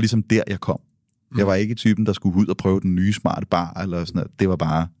 og det var ligesom der, jeg kom. Jeg var ikke typen, der skulle ud og prøve den nye smarte bar, eller sådan noget. Det var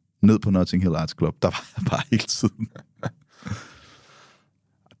bare ned på Notting Hill Arts Club. Der var jeg bare hele tiden.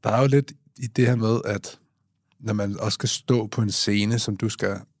 Der er jo lidt i det her med, at når man også skal stå på en scene, som du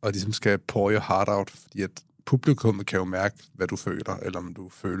skal, og ligesom skal pour your heart out, fordi at publikummet kan jo mærke, hvad du føler, eller om du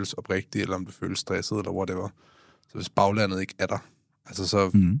føles oprigtigt, eller om du føles stresset, eller whatever. Så hvis baglandet ikke er der, altså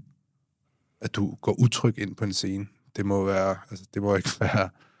så, at du går utryg ind på en scene, det må ikke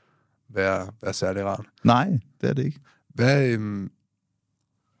være særlig rart. Nej, det er det ikke. Hvad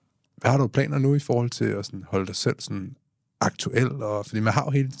har du planer nu i forhold til at sådan holde dig selv sådan aktuel? Fordi man har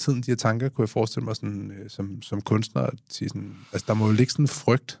jo hele tiden de her tanker, kunne jeg forestille mig sådan, som kunstner, at sige sådan, altså der må jo ligge sådan en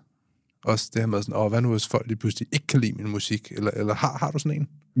frygt, også det her med sådan, hvad nu hvis folk lige pludselig ikke kan lide min musik, eller har du sådan en?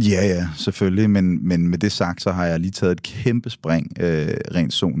 Ja, selvfølgelig, men med det sagt, så har jeg lige taget et kæmpe spring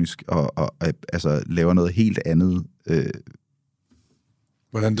rent sonisk, og altså laver noget helt andet.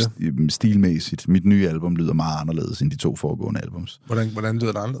 Hvordan det? Stilmæssigt. Mit nye album lyder meget anderledes end de 2 foregående albums. Hvordan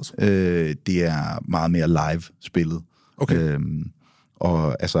lyder det anderledes? Det er meget mere live spillet. Okay.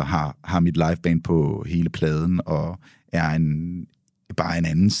 Og altså har mit liveband på hele pladen, og er bare en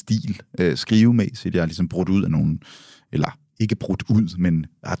anden stil skrivemæssigt. Jeg har ligesom brudt ud af nogle, eller ikke brudt ud, men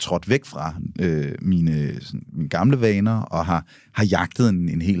har trådt væk fra mine gamle vaner, og har jagtet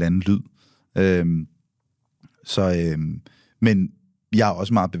en helt anden lyd. Men jeg er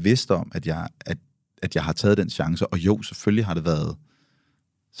også meget bevidst om, at jeg har taget den chance, og jo, selvfølgelig har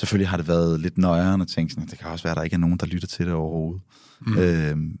det været lidt nøjere, og tænke sådan, det kan også være, at der ikke er nogen, der lytter til det overhovedet.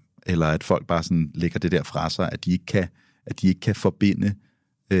 Eller at folk bare sådan lægger det der fra sig, at de ikke kan forbinde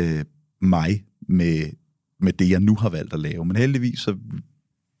mig med det, jeg nu har valgt at lave. Men heldigvis så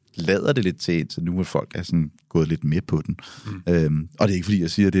lader det lidt til, så nu er folk sådan gået lidt med på den. Og det er ikke fordi,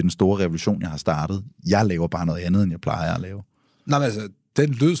 jeg siger, at det er den store revolution, jeg har startet. Jeg laver bare noget andet, end jeg plejer at lave. Nej, men altså, den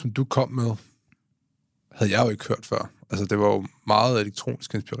lyd, som du kom med, havde jeg jo ikke hørt før. Altså, det var jo meget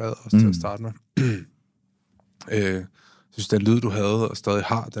elektronisk inspireret også til at starte med. Jeg synes, den lyd, du havde og stadig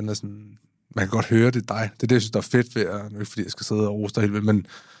har, den er sådan... Man kan godt høre, det er dig. Det er det, jeg synes, der er fedt ved at... Nu ikke fordi, jeg skal sidde og roste helt vildt, men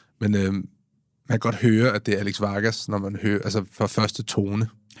man kan godt høre, at det er Alex Vargas, når man hører... Altså, fra første tone.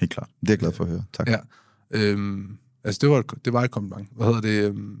 Helt klart. Det er jeg glad for at høre. Tak. Ja. Altså, det var et kompliment. Hvad hedder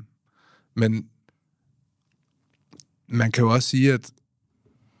det? Men man kan jo også sige,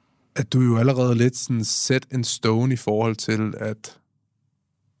 at du jo allerede lidt sådan set en stone i forhold til, at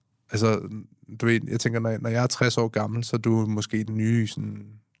altså, du ved, jeg tænker, når jeg er 60 år gammel, så er du måske den nye sådan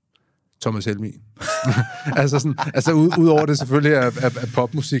Thomas Helmig. altså ud over det selvfølgelig er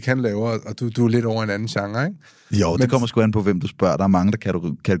popmusik, han laver, og du er lidt over en anden genre, ikke? Jo, det kommer sgu an på, hvem du spørger. Der er mange,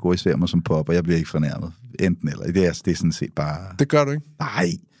 der kategoriserer mig som pop, og jeg bliver ikke fornærmet. Enten eller. Det er sådan set bare... Det gør du ikke? Nej,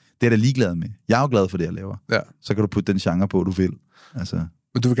 det er jeg da ligeglad med. Jeg er jo glad for det, jeg laver. Ja. Så kan du putte den genre på, du vil. Altså.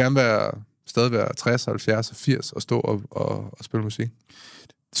 Men du vil gerne stadig være 60, 70 og 80 og stå og spille musik?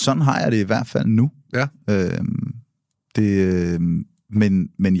 Sådan har jeg det i hvert fald nu. Ja.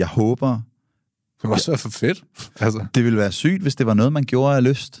 Men jeg håber... Det må også være for fedt. Altså. Det ville være sygt, hvis det var noget, man gjorde af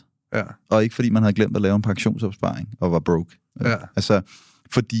lyst. Ja. Og ikke fordi man havde glemt at lave en pensionsopsparing og var broke. Ja. Altså,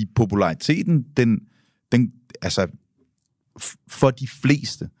 fordi populariteten, den altså, for de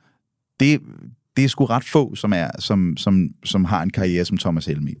fleste, det er sgu ret få, som har en karriere som Thomas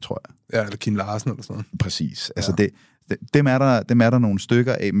Helmig, tror jeg. Ja, eller Kim Larsen eller sådan noget. Præcis. Altså dem er der nogle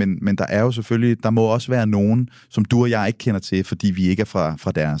stykker af, men der er jo selvfølgelig, der må også være nogen, som du og jeg ikke kender til, fordi vi ikke er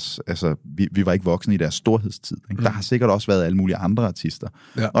fra deres, altså vi var ikke voksne i deres storhedstid. Ikke? Der har sikkert også været alle mulige andre artister.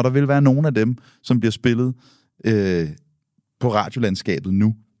 Ja. Og der vil være nogle af dem, som bliver spillet på radiolandskabet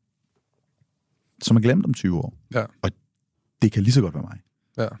nu, som er glemt om 20 år. Ja. Og det kan lige så godt være mig.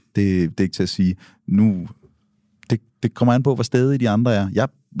 Ja. Det er ikke til at sige. Nu, det kommer an på, hvor stedig de andre er. Jeg er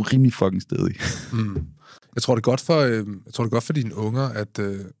rimelig fucking stedig. Jeg tror, det er godt for dine unger,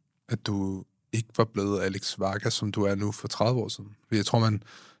 at du ikke var blevet Alex Vargas, som du er nu for 30 år siden. Jeg tror, for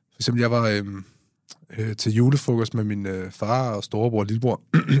eksempel, jeg var til julefrokost med min far og storebror og lillebror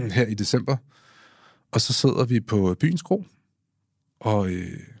her i december, og så sidder vi på byens kro og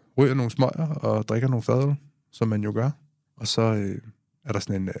ryger nogle smøger og drikker nogle fadøl, som man jo gør. Og så er der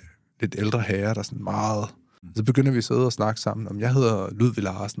sådan en lidt ældre herre, der er sådan meget... Så begynder vi at sidde og snakke sammen om, jeg hedder Ludvig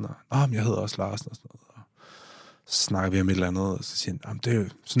Larsen, og men jeg hedder også Larsen og sådan noget. Og så snakker vi om et eller andet, og så siger han,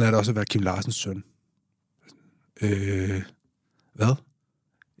 sådan er det også at være Kim Larsens søn. Hvad?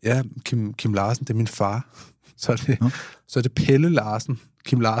 Ja, Kim Larsen, det er min far. Så er det Pelle Larsen,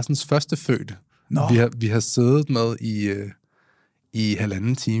 Kim Larsens førstefødte. Vi har siddet med i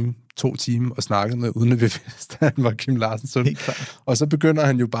 1,5 time, 2 timer og snakket med, uden at vi vidste, at han var Kim Larsens søn. Og så begynder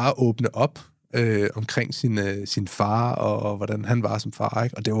han jo bare at åbne op omkring sin far, og hvordan han var som far,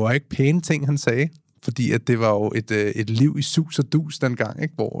 ikke? Og det var ikke pæne ting, han sagde, fordi at det var jo et liv i sus og dus dengang,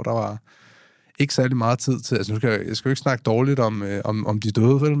 ikke? Hvor der var ikke særlig meget tid til, altså jeg skal jo ikke snakke dårligt om de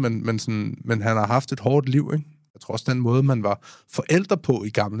døde, vel? Men han har haft et hårdt liv, ikke? Jeg tror også, den måde, man var forældre på i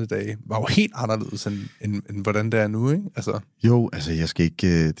gamle dage, var jo helt anderledes, end hvordan det er nu, ikke? Altså. Jo, altså, jeg skal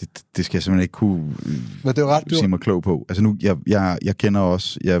ikke... Det skal jeg simpelthen ikke kunne sige mig klog på. Altså nu, jeg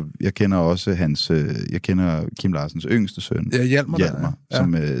kender også hans... Jeg kender Kim Larsens yngste søn, ja, Hjalmar, ja.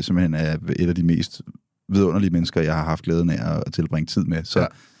 Som simpelthen er et af de mest vidunderlige mennesker, jeg har haft glæden af at tilbringe tid med.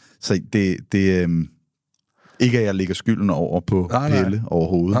 Så det ikke at jeg lægger skylden over på Pelle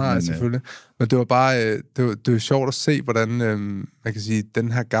overhovedet. Nej, men, selvfølgelig. Men det var bare, det var sjovt at se, hvordan, man kan sige,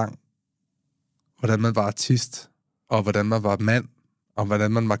 den her gang, hvordan man var artist, og hvordan man var mand, og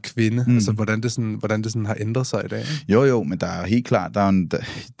hvordan man var kvinde. Altså, hvordan det sådan har ændret sig i dag. Ikke? Jo, men der er helt klart,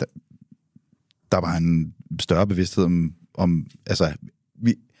 der var en større bevidsthed om altså,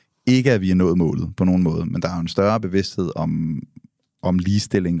 ikke at vi er nået målet på nogen måde, men der er en større bevidsthed om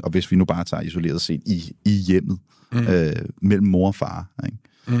ligestilling, og hvis vi nu bare tager isoleret set i hjemmet, mellem mor og far. Ikke?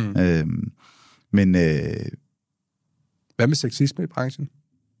 Men... Hvad med sexisme i branchen?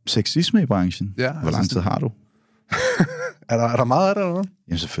 Sexisme i branchen? Ja, hvor lang tid har du? er der meget af det, eller hvad?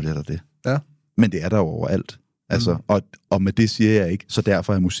 Jamen, selvfølgelig er der det. Ja. Men det er der jo overalt. Altså, og med det siger jeg ikke, så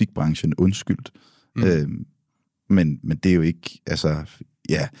derfor er musikbranchen undskyldt. Men det er jo ikke, altså,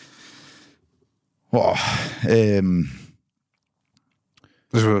 ja...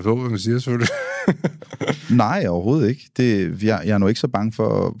 Det skal være hvad man siger, selvfølgelig. Nej, overhovedet ikke. Jeg er nu ikke så bange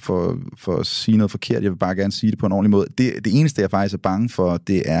for at sige noget forkert. Jeg vil bare gerne sige det på en ordentlig måde. Det eneste, jeg faktisk er bange for,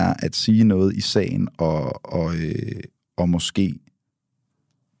 det er at sige noget i sagen, og måske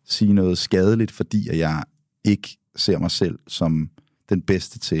sige noget skadeligt, fordi jeg ikke ser mig selv som den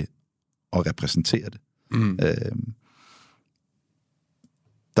bedste til at repræsentere det.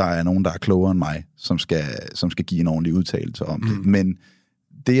 Der er nogen, der er klogere end mig, som skal give en ordentlig udtalelse om det. Men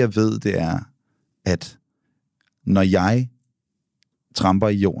det, jeg ved, det er, at når jeg tramper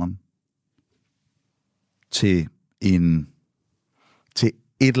i jorden til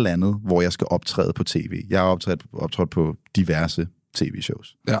et eller andet, hvor jeg skal optræde på tv. Jeg har optrådt på diverse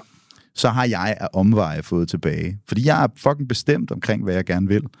tv-shows. Ja. Så har jeg af omveje fået tilbage. Fordi jeg er fucking bestemt omkring, hvad jeg gerne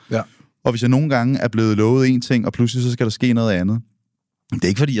vil. Ja. Og hvis jeg nogle gange er blevet lovet en ting, og pludselig så skal der ske noget andet. Det er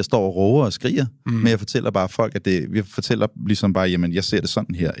ikke, fordi jeg står og råber og skriger, men jeg fortæller bare folk, at jeg fortæller ligesom bare, jamen, jeg ser det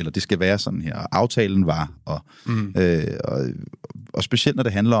sådan her, eller det skal være sådan her. Og aftalen var, og specielt når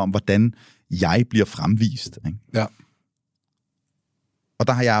det handler om, hvordan jeg bliver fremvist. Ikke? Ja. Og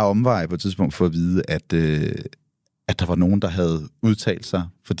der har jeg omveje på et tidspunkt for at vide, at der var nogen, der havde udtalt sig,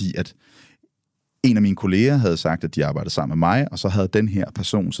 fordi at en af mine kolleger havde sagt, at de arbejdede sammen med mig, og så havde den her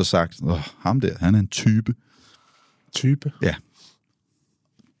person så sagt, ham der, han er en type. Type? Ja.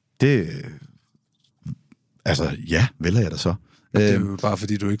 Det... Altså, ja, vel er jeg da så. Det er jo bare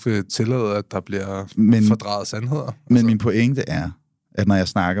fordi, du ikke vil tillade, at der bliver fordrejet sandheder. Altså. Men min pointe er, at når jeg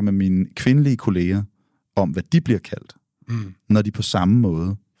snakker med mine kvindelige kolleger om, hvad de bliver kaldt, når de på samme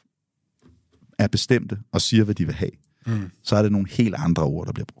måde er bestemte og siger, hvad de vil have, så er det nogle helt andre ord,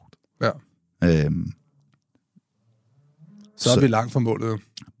 der bliver brugt. Ja. Så er vi langt fra målet.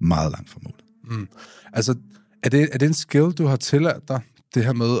 Meget langt fra målet. Mm. Altså, er det en skill, du har tillært dig, det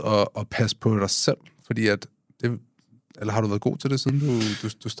her med at passe på dig selv? Fordi eller har du været god til det, siden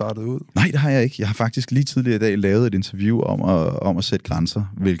du startede ud? Nej, det har jeg ikke. Jeg har faktisk lige tidligere i dag lavet et interview om at sætte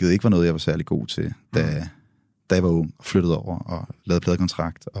grænser, hvilket ikke var noget, jeg var særlig god til, da jeg var ung og flyttede over og lavede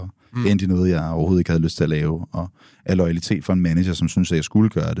pladekontrakt og endte i noget, jeg overhovedet ikke havde lyst til at lave. Og af loyalitet for en manager, som synes at jeg skulle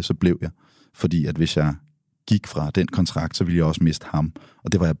gøre det, så blev jeg. Fordi at hvis jeg gik fra den kontrakt, så ville jeg også miste ham.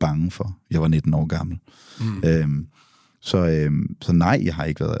 Og det var jeg bange for. Jeg var 19 år gammel. Så nej, jeg har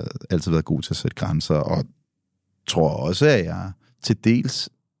ikke altid været god til at sætte grænser, og tror også, at jeg til dels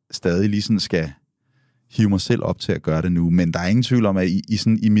stadig lige sådan skal hive mig selv op til at gøre det nu. Men der er ingen tvivl om, at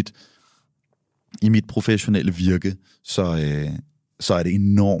i mit professionelle virke, så er det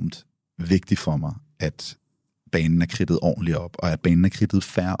enormt vigtigt for mig, at banen er kridtet ordentligt op, og at banen er kridtet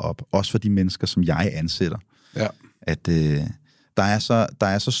fair op. Også for de mennesker, som jeg ansætter. Ja. At der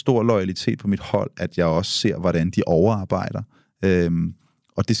er så stor loyalitet på mit hold, at jeg også ser, hvordan de overarbejder.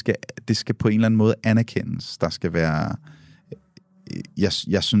 Og det skal på en eller anden måde anerkendes. Der skal være...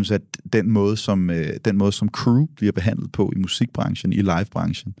 Jeg synes, at den måde, som crew bliver behandlet på i musikbranchen, i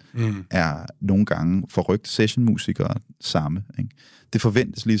livebranchen, er nogle gange forrygt sessionmusikere samme. Ikke? Det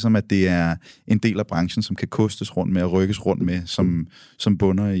forventes ligesom, at det er en del af branchen, som kan kostes rundt med og rykkes rundt med, som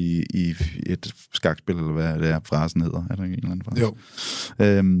bunder i et skakspil, eller hvad det er, frasen hedder. Er der ikke en eller anden frase? Jo.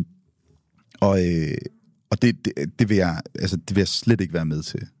 Og det vil jeg slet ikke være med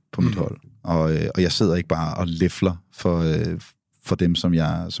til på mit hold. Og jeg sidder ikke bare og lefler for dem, som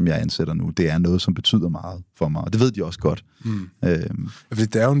jeg ansætter nu. Det er noget, som betyder meget for mig, og det ved de også godt. Fordi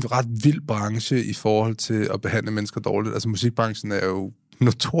det er jo en ret vild branche i forhold til at behandle mennesker dårligt. Altså musikbranchen er jo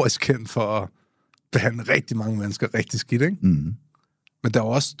notorisk kendt for at behandle rigtig mange mennesker rigtig skidt, ikke? Men der er jo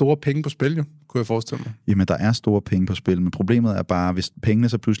også store penge på spil, jo, kunne jeg forestille mig. Jamen, der er store penge på spil, men problemet er bare, hvis pengene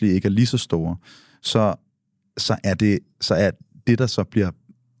så pludselig ikke er lige så store, så er det, der så bliver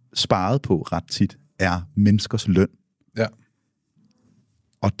sparet på ret tit, er menneskers løn. Ja.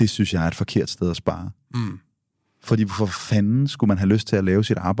 Og det synes jeg er et forkert sted at spare. Fordi for fanden skulle man have lyst til at lave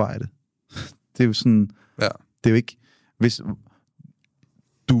sit arbejde? Det er jo sådan... Ja. Det er jo ikke...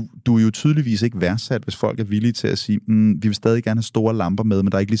 Du er jo tydeligvis ikke værdsat, hvis folk er villige til at sige, vi vil stadig gerne have store lamper med,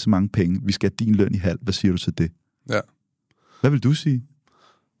 men der er ikke lige så mange penge. Vi skal have din løn i halv. Hvad siger du til det? Ja. Hvad vil du sige?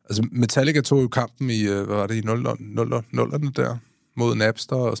 Altså, Metallica tog jo kampen i, hvad var det, i 0'erne der, mod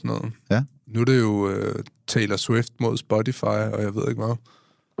Napster og sådan noget. Ja. Nu er det jo Taylor Swift mod Spotify, og jeg ved ikke hvad.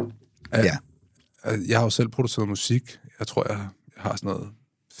 Ja. Jeg har jo selv produceret musik. Jeg tror, jeg har sådan noget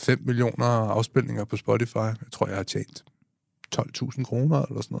 5 millioner afspilninger på Spotify. Jeg tror, jeg har tjent 12.000 kroner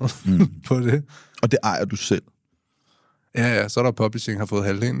eller sådan noget på det. Og det ejer du selv? Ja, så er der publishing, har fået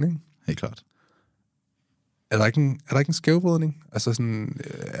halvdelen, ikke? Helt klart. Er der ikke en skævvridning? Altså sådan,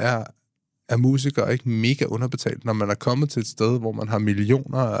 er musikere ikke mega underbetalt, når man er kommet til et sted, hvor man har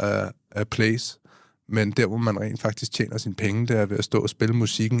millioner af plays, men der, hvor man rent faktisk tjener sine penge, det er ved at stå og spille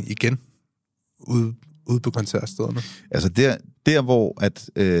musikken igen ude på koncertstederne? Altså der hvor at,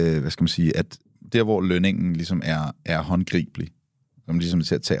 hvad skal man sige, at der hvor lønningen ligesom er håndgribelig, som ligesom er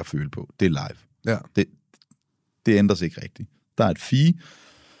til at tage og føle på, det er live. Ja. Det ændres ikke rigtigt. Der er et fee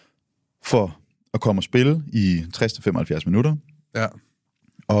for at komme og spille i 60-75 minutter. Ja.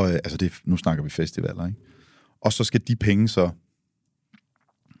 Og altså nu snakker vi festivaler, ikke? Og så skal de penge så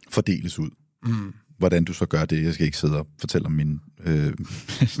fordeles ud. Hvordan du så gør det, jeg skal ikke sidde og fortælle om min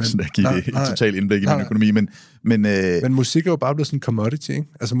sådan at give et totalt indblik i min økonomi, men musik er jo bare blevet sådan en commodity, ikke?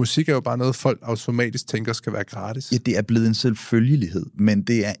 Altså musik er jo bare noget, folk automatisk tænker skal være gratis. Ja, det er blevet en selvfølgelighed, men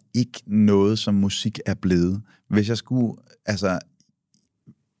det er ikke noget, som musik er blevet. Hvis jeg skulle, altså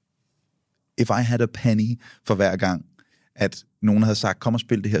if I had a penny for hver gang, at nogen havde sagt, kom og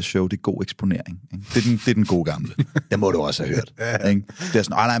spil det her show, det er god eksponering. Ikke? Det er den gode gamle. Det må du også have hørt. Ikke? Det er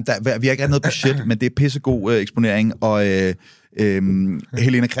sådan, vi har ikke noget budget, men det er pissegod eksponering, og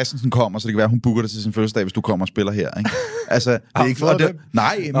Helena Christensen kommer, så det kan være, hun booker dig til sin fødselsdag, hvis du kommer og spiller her. Ikke? Altså, det er ikke for det.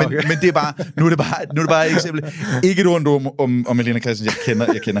 Nej, men det er bare, nu er det bare et eksempel. Ikke et ord om Helena Christensen,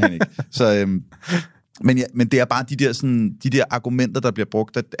 jeg kender hende ikke. Så men det er bare de der argumenter, der bliver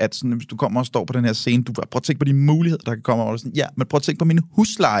brugt, at sådan, hvis du kommer og står på den her scene, prøv at tænke på de muligheder, der kan komme over. Sådan, ja, men prøv at tænke på min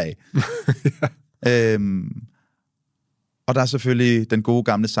husleje. Ja. Og der er selvfølgelig den gode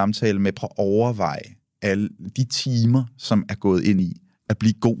gamle samtale med, prøv at overveje alle de timer, som er gået ind i, at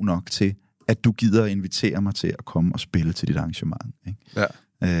blive god nok til, at du gider at invitere mig til at komme og spille til dit arrangement. Ikke? Ja.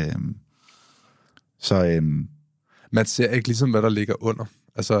 Man ser ikke ligesom, hvad der ligger under.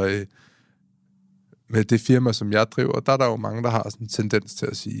 Altså... med det firma, som jeg driver, der er der jo mange, der har sådan en tendens til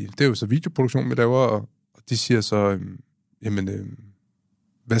at sige, det er jo så videoproduktion, vi laver, og de siger så, jamen,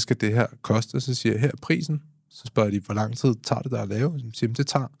 hvad skal det her koste? Så siger jeg, her er prisen. Så spørger de, hvor lang tid tager det der at lave? Så siger, det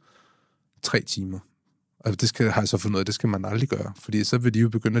tager 3 timer. Og det har jeg så fundet ud af, det skal man aldrig gøre. Fordi så vil de jo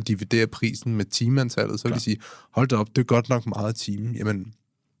begynde at dividere prisen med timeantallet. Så vil de sige, hold da op, det er godt nok meget time. Jamen,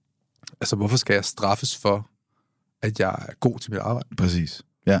 altså hvorfor skal jeg straffes for, at jeg er god til mit arbejde? Præcis,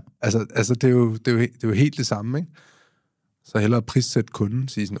 ja. Altså det er jo helt det samme, ikke? Så hellere prissætte kunden,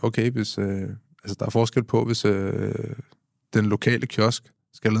 sige sådan, okay, hvis, altså der er forskel på, hvis den lokale kiosk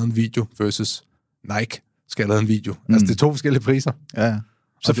skal lave en video, versus Nike skal lave en video. Altså det er 2 forskellige priser. Ja,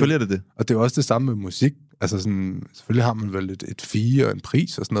 selvfølgelig er det det. Og det er jo også det samme med musik. Altså sådan, selvfølgelig har man vel et fee og en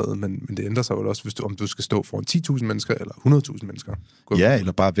pris og sådan noget, men det ændrer sig jo også, hvis om du skal stå foran 10.000 mennesker eller 100.000 mennesker. Ja,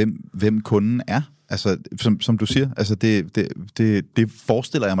 eller bare hvem kunden er. Altså, som du siger, altså det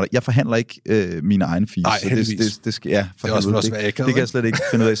forestiller jeg mig. Jeg forhandler ikke mine egne fees. Nej, det skal jeg det er også det kan jeg slet ikke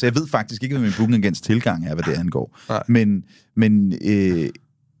finde ud af. Så jeg ved faktisk ikke, hvad min bookingagents tilgang er, hvad det angår. Nej. Men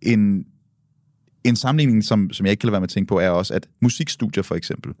en sammenligning, som jeg ikke kan lade være med at tænke på, er også, at musikstudier for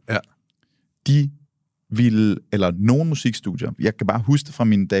eksempel, eller nogle musikstudier, jeg kan bare huske det fra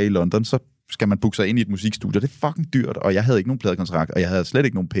mine dage i London, så skal man booke sig ind i et musikstudie. Det er fucking dyrt, og jeg havde ikke nogen pladekontrakt, og jeg havde slet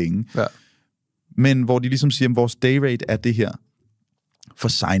ikke nogen penge. Ja. Men hvor de ligesom siger, at vores dayrate er det her for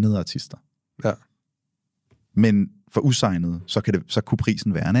signede artister. Ja. Men for usignede, så kunne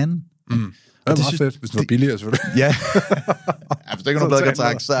prisen være en anden. Det er meget fedt, hvis det var billigere, selvfølgelig. Ja. Hvis du ikke har nogen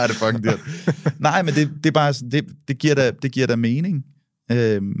pladekontrakt, så er det fucking dyrt. Nej, men det er bare, det giver da mening.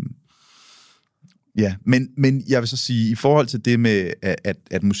 Ja, men jeg vil så sige, i forhold til det med,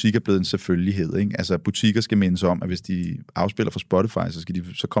 at musik er blevet en selvfølgelighed, ikke? Altså butikker skal mindes om, at hvis de afspiller fra Spotify,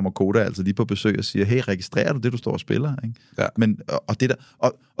 så kommer Koda altså lige på besøg og siger, hey, registrerer du det, du står og spiller? Ikke? Ja. Men, og det er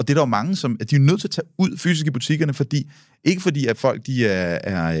der jo mange, som de er nødt til at tage ud fysisk i butikkerne, ikke fordi at folk de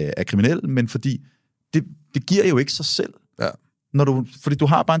er kriminelle, men fordi det giver jo ikke sig selv. Ja. Fordi du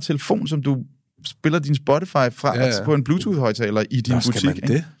har bare en telefon, som du spiller din Spotify fra på en Bluetooth-højtaler i din butik. Skal man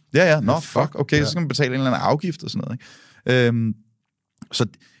det? Ja. Fuck. Okay, så skal man betale en eller anden afgift og sådan noget. Ikke? Så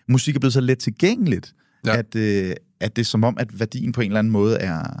musik er blevet så let tilgængeligt, at det er som om, at værdien på en eller anden måde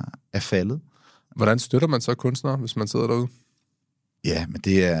er faldet. Hvordan støtter man så kunstnere, hvis man sidder derude? Ja, men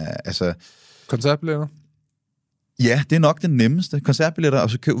det er altså... Koncertbilletter? Ja, det er nok det nemmeste. Koncertbilletter, og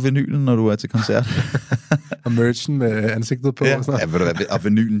så køb vinylen, når du er til koncert. Og merchen med ansigtet på. Ja, ved du hvad, og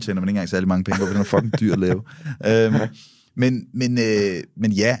vinylen tjener man ikke engang særlig mange penge på, for den er fucking dyr at lave.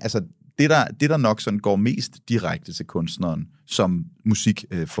 Men ja, altså det der nok sådan går mest direkte til kunstneren som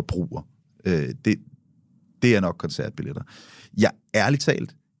musikforbruger, det er nok koncertbilletter. Jeg ærligt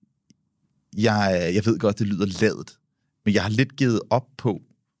talt, jeg ved godt, det lyder ladet, men jeg har lidt givet op på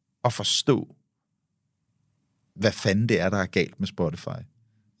at forstå, hvad fanden det er, der er galt med Spotify.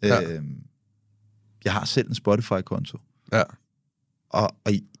 Ja. Jeg har selv en Spotify-konto. Ja. Og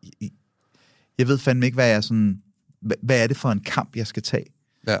jeg ved fandme ikke, hvad er det for en kamp, jeg skal tage?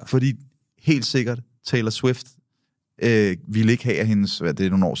 Ja. Fordi helt sikkert, Taylor Swift ville ikke have hendes, det er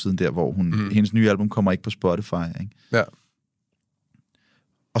nogle år siden der, hvor hendes nye album kommer ikke på Spotify. Ikke? Ja.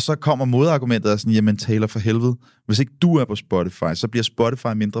 Og så kommer modargumentet og sådan, jamen Taylor, for helvede, hvis ikke du er på Spotify, så bliver Spotify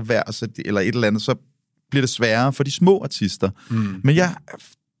mindre værd, eller et eller andet, så bliver det sværere for de små artister. Men jeg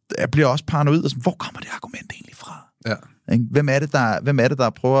bliver også paranoid, og sådan, hvor kommer det argument egentlig fra? Ja. Hvem er det, der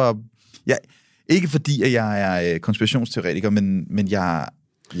prøver at... Ikke fordi, at jeg er konspirationsteoretiker, men jeg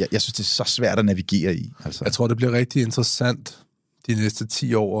synes, det er så svært at navigere i. Altså. Jeg tror, det bliver rigtig interessant de næste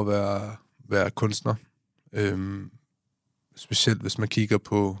 10 år at være kunstner. Specielt hvis man kigger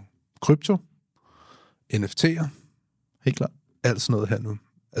på krypto, NFT'er. Helt klart. Alt sådan noget her nu.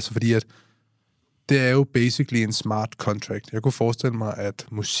 Altså fordi, at det er jo basically en smart contract. Jeg kunne forestille mig, at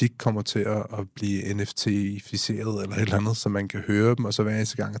musik kommer til at blive NFT-ficeret eller et eller andet, så man kan høre dem, og så hver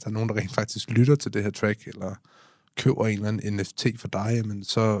eneste gang, at der er nogen, der rent faktisk lytter til det her track, eller køber en eller anden NFT for dig, men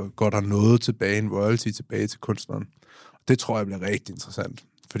så går der noget tilbage, en royalty tilbage til kunstneren. Det tror jeg bliver rigtig interessant,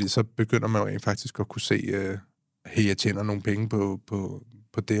 fordi så begynder man rent faktisk at kunne se, hey, jeg tjener nogle penge på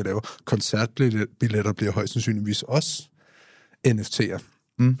det, jeg laver. Koncertbilletter bliver højst sandsynligvis også NFT'er.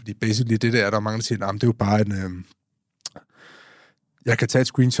 Fordi basically det der er der mange, der siger, det er jo bare en... jeg kan tage et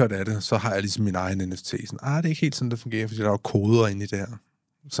screenshot af det, så har jeg ligesom min egen NFT. Sådan, det er ikke helt sådan, det fungerer, fordi der er jo koder inde i det her,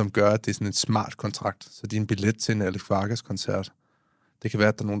 som gør, at det er sådan en smart kontrakt. Så din billet til en Vargas koncert, det kan være,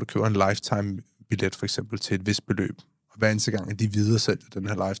 at der er nogen, der køber en lifetime-billet, for eksempel, til et vist beløb. Og hver eneste gang, at de videresælger den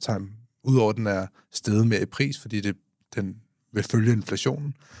her lifetime, udover den er steget mere i pris, fordi den vil følge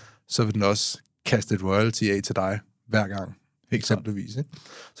inflationen, så vil den også kaste et royalty af til dig hver gang. eksempelvis. Ikke?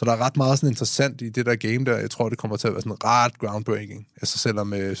 Så der er ret meget sådan interessant i det der game der. Jeg tror, det kommer til at være sådan ret groundbreaking. Altså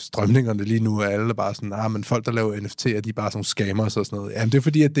selvom strømningerne lige nu er alle bare sådan, men folk, der laver NFT'er, de er bare sådan scammers og sådan noget. Jamen, det er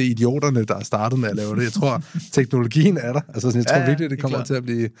fordi, at det er idioterne, der er startet med at lave det. Jeg tror, teknologien er der. Altså, jeg tror virkelig, det kommer til at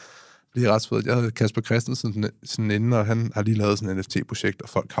blive ret svedigt. Jeg havde Kasper Christensen sådan inden, og han har lige lavet sådan et NFT-projekt, og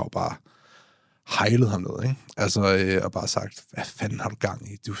folk har jo bare hejlet ham ned, ikke? Altså, og bare sagt, hvad fanden har du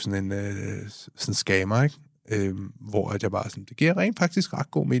gang i? Du er sådan en sådan scammer, ikke? Hvor at jeg bare sådan, det giver rent faktisk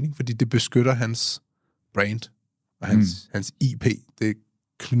ret god mening, fordi det beskytter hans brand og hans IP. Det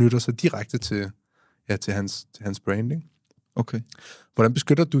knytter sig direkte til hans branding. Okay. Hvordan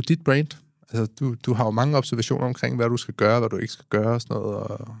beskytter du dit brand? Altså, du har jo mange observationer omkring, hvad du skal gøre, hvad du ikke skal gøre og sådan noget.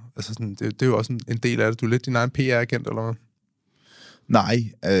 Og, altså sådan, det er jo også en del af det. Du er lidt din egen PR-agent, eller hvad?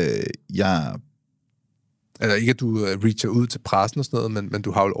 Nej, jeg... Altså ikke, at du reacher ud til pressen og sådan noget, men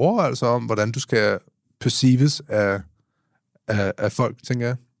du har jo overvejelser om, hvordan du skal perceives af folk, tænker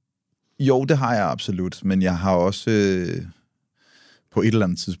jeg. Jo, det har jeg absolut, men jeg har også på et eller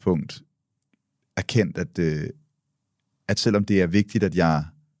andet tidspunkt erkendt, at selvom det er vigtigt, at jeg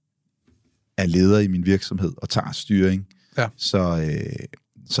er leder i min virksomhed og tager styring,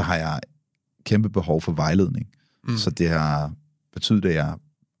 så har jeg kæmpe behov for vejledning. Så det har betydet, at jeg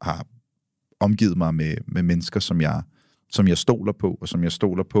har omgivet mig med mennesker, som jeg stoler på, og som jeg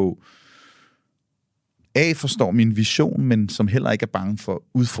stoler på forstår min vision, men som heller ikke er bange for at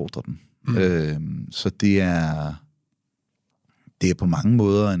udfordre den. Så det er på mange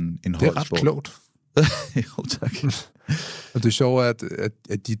måder en holdsport. Det er ret klogt. Jo, tak. Og det er sjovt,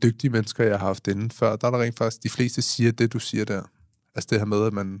 at de dygtige mennesker, jeg har haft inden før, der er der rent faktisk, de fleste siger det, du siger der. Altså det her med,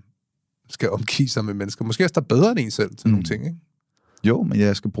 at man skal omgive sig med mennesker. Måske også der er bedre end en selv til nogle ting, ikke? Jo, men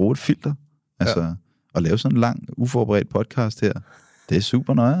jeg skal bruge et filter. Altså, at lave sådan en lang, uforberedt podcast her, det er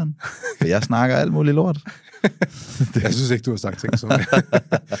super nøjeren. For jeg snakker alt muligt lort. Jeg synes ikke, du har sagt ting som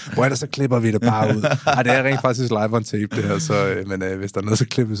hvor er det, så klipper vi det bare ud. Ej, det er rent faktisk live on tape, det her, så, men hvis der er noget, så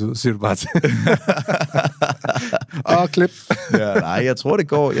klippes ud, så siger du bare til. Klip. Nej, jeg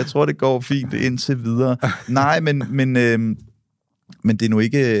tror, det går fint indtil videre. Nej, men det er nu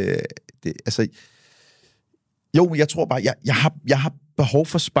ikke... altså, jo, jeg tror bare, jeg har behov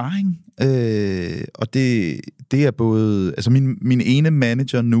for sparring, og det er både... Altså, min ene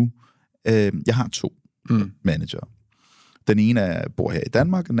manager nu, jeg har 2 manager. Den ene bor her i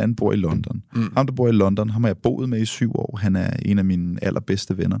Danmark, og den anden bor i London. Ham, der bor i London, ham har jeg boet med i 7 år. Han er en af mine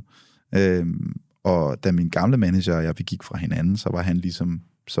allerbedste venner. Og da min gamle manager og vi gik fra hinanden, så var han ligesom...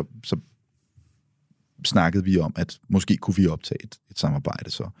 Så snakkede vi om, at måske kunne vi optage et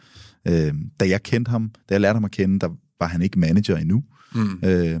samarbejde. Så da jeg kendte ham, da jeg lærte ham at kende, der var han ikke manager endnu.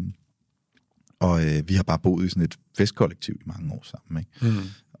 Og vi har bare boet i sådan et festkollektiv i mange år sammen, ikke?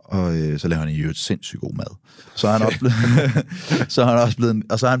 Og så laver han jo et sindssygt god mad. Så er han også blevet,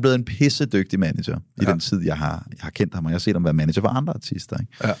 så er han blevet en pissedygtig manager i den tid, jeg har kendt ham, og jeg har set ham være manager for andre artister,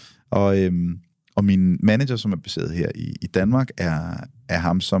 ikke? Ja. Og min manager, som er baseret her i Danmark, er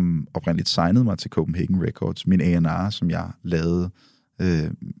ham, som oprindeligt signede mig til Copenhagen Records. Min A&R, som jeg lavede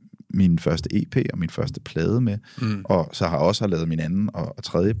min første EP og min første plade med. Og så har jeg også lavet min anden og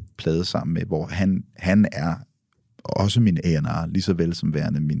tredje plade sammen med, hvor han er også min A&R, lige så vel som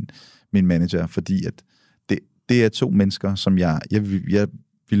værende min manager, fordi at det er 2 mennesker, som jeg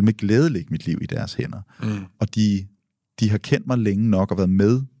vil med glæde lægge mit liv i deres hænder. Og de har kendt mig længe nok og været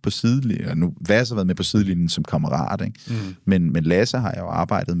med på sidelinjen. Og nu Vargas har været med på sidelinjen som kammerat, ikke? Men Lasse har jeg jo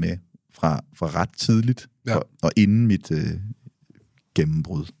arbejdet med fra ret tidligt, og inden mit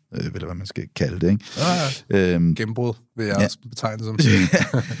gennembrud, eller hvad man skal kalde det, ikke? Gennembrud vil jeg også betegne som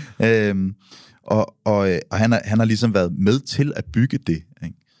og han har ligesom været med til at bygge det,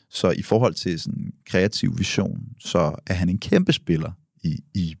 ikke? Så i forhold til sådan kreativ vision, så er han en kæmpe spiller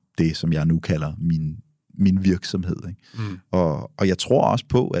i det, som jeg nu kalder min virksomhed, ikke? Og jeg tror også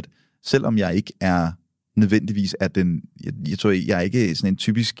på, at selvom jeg ikke er nødvendigvis er den, jeg tror, jeg er ikke sådan en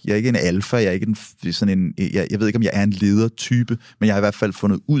typisk, jeg er ikke en alfa, jeg er ikke sådan en, jeg ved ikke, om jeg er en ledertype, men jeg har i hvert fald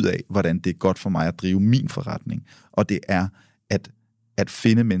fundet ud af, hvordan det er godt for mig at drive min forretning. Og det er at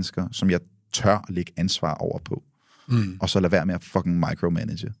finde mennesker, som jeg tør at lægge ansvar over på. Og så lade være med at fucking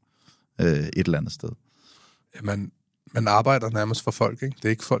micromanage et eller andet sted. Ja, man arbejder nærmest for folk, ikke? Det er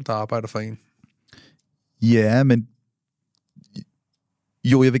ikke folk, der arbejder for en. Ja, men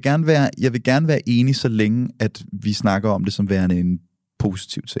jo, jeg vil gerne være enig, så længe at vi snakker om det som værende en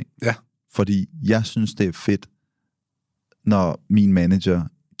positiv ting. Ja. Fordi jeg synes, det er fedt, når min manager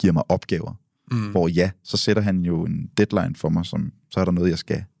giver mig opgaver, hvor så sætter han jo en deadline for mig, så er der noget, jeg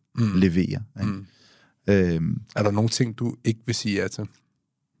skal levere. Er der nogle ting, du ikke vil sige ja til?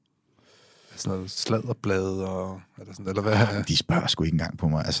 det sådan noget sladderblade, eller sådan, eller hvad? De spørger sgu ikke engang på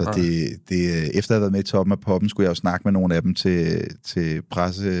mig. Altså, efter at have været med i Toppen af Poppen, skulle jeg jo snakke med nogle af dem til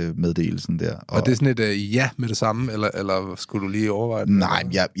pressemeddelelsen der. Og det er sådan et ja med det samme, eller skulle du lige overveje det? Nej,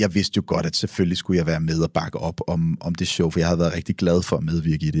 jeg vidste jo godt, at selvfølgelig skulle jeg være med og bakke op om det show, for jeg havde været rigtig glad for at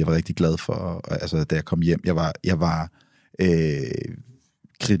medvirke i det. Jeg var rigtig glad for, altså, da jeg kom hjem. Jeg var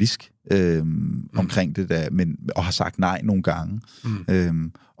kritisk omkring det der, og har sagt nej nogle gange.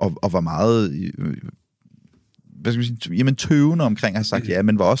 Og var meget hvad skal vi sige, jamen tøvende omkring at have sagt ja,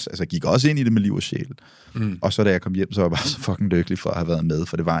 men var også, altså gik også ind i det med liv og sjæl. Og så da jeg kom hjem, så var jeg bare så fucking lykkelig for at have været med,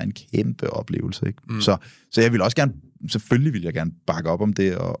 for det var en kæmpe oplevelse, ikke? Så jeg ville også gerne, selvfølgelig ville jeg gerne bakke op om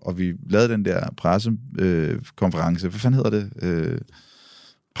det, og vi lavede den der pressekonference, hvad fanden hedder det?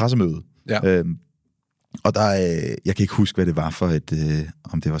 Pressemøde. Ja. Og der, jeg kan ikke huske, hvad det var for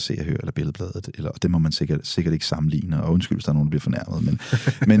om det var Se og Hør eller Billedbladet, eller det må man sikkert ikke sammenligne, og undskyld, hvis der er nogen, der bliver fornærmet,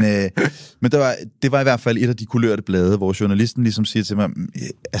 men det var i hvert fald et af de kulørte blade, hvor journalisten ligesom siger til mig,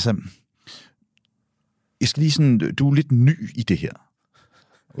 altså, jeg skal lige sådan, du er lidt ny i det her.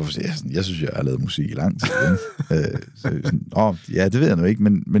 Hvorfor siger jeg sådan, jeg synes, jeg har lavet musik i lang tid. Ja, det ved jeg nu ikke,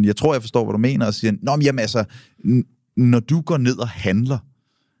 men jeg tror, jeg forstår, hvad du mener, og siger, nå, men jamen altså, når du går ned og handler,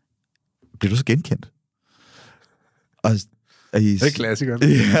 bliver du så genkendt? Og det er klassikeren.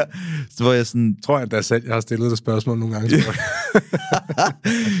 Ja, så var jeg sådan... Tror jeg, at jeg har stillet det spørgsmål nogle gange.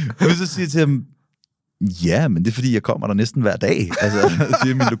 Og så siger jeg til ham, ja, men det er fordi, jeg kommer der næsten hver dag. Altså,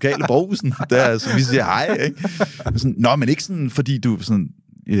 det er min lokale Brugsen, der så vi siger hej, ikke? Sådan, nå, men ikke sådan, fordi du sådan...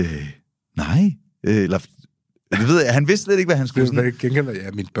 nej. Eller... Det ved jeg, han vidste slet ikke, hvad han skulle... Sådan,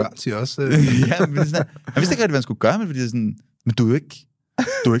 ja, mine børn siger også... Ja, men sådan, han vidste ikke rigtig, hvad han skulle gøre, men fordi sådan... Men du er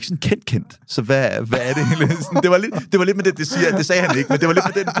jo ikke sådan kendt. Så hvad er det egentlig? Det var lidt med det sagde han ikke, men det var lidt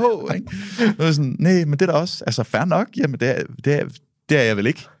med den på, ikke? Og sådan, nej, men det er da også, altså fair nok, jamen det er jeg vel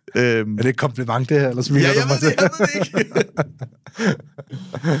ikke. Er det et kompliment, det her, eller smiler du mig til? Jeg ved det ikke.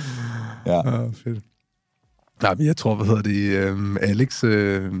 Ja. Fedt. Nej, men jeg tror, Alex,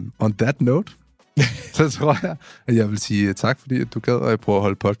 on that note, så tror jeg, at jeg vil sige tak, fordi du gad at prøve at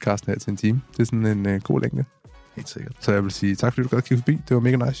holde podcasten her til en time. Det er sådan en god længde. Helt sikkert. Så jeg vil sige tak, fordi du gad at kigge forbi. Det var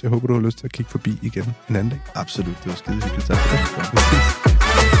mega nice. Jeg håber, du har lyst til at kigge forbi igen en anden dag. Absolut. Det var skide hyggeligt. Tak for det.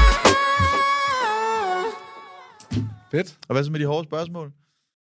 Fedt. Og hvad så med de hårde spørgsmål?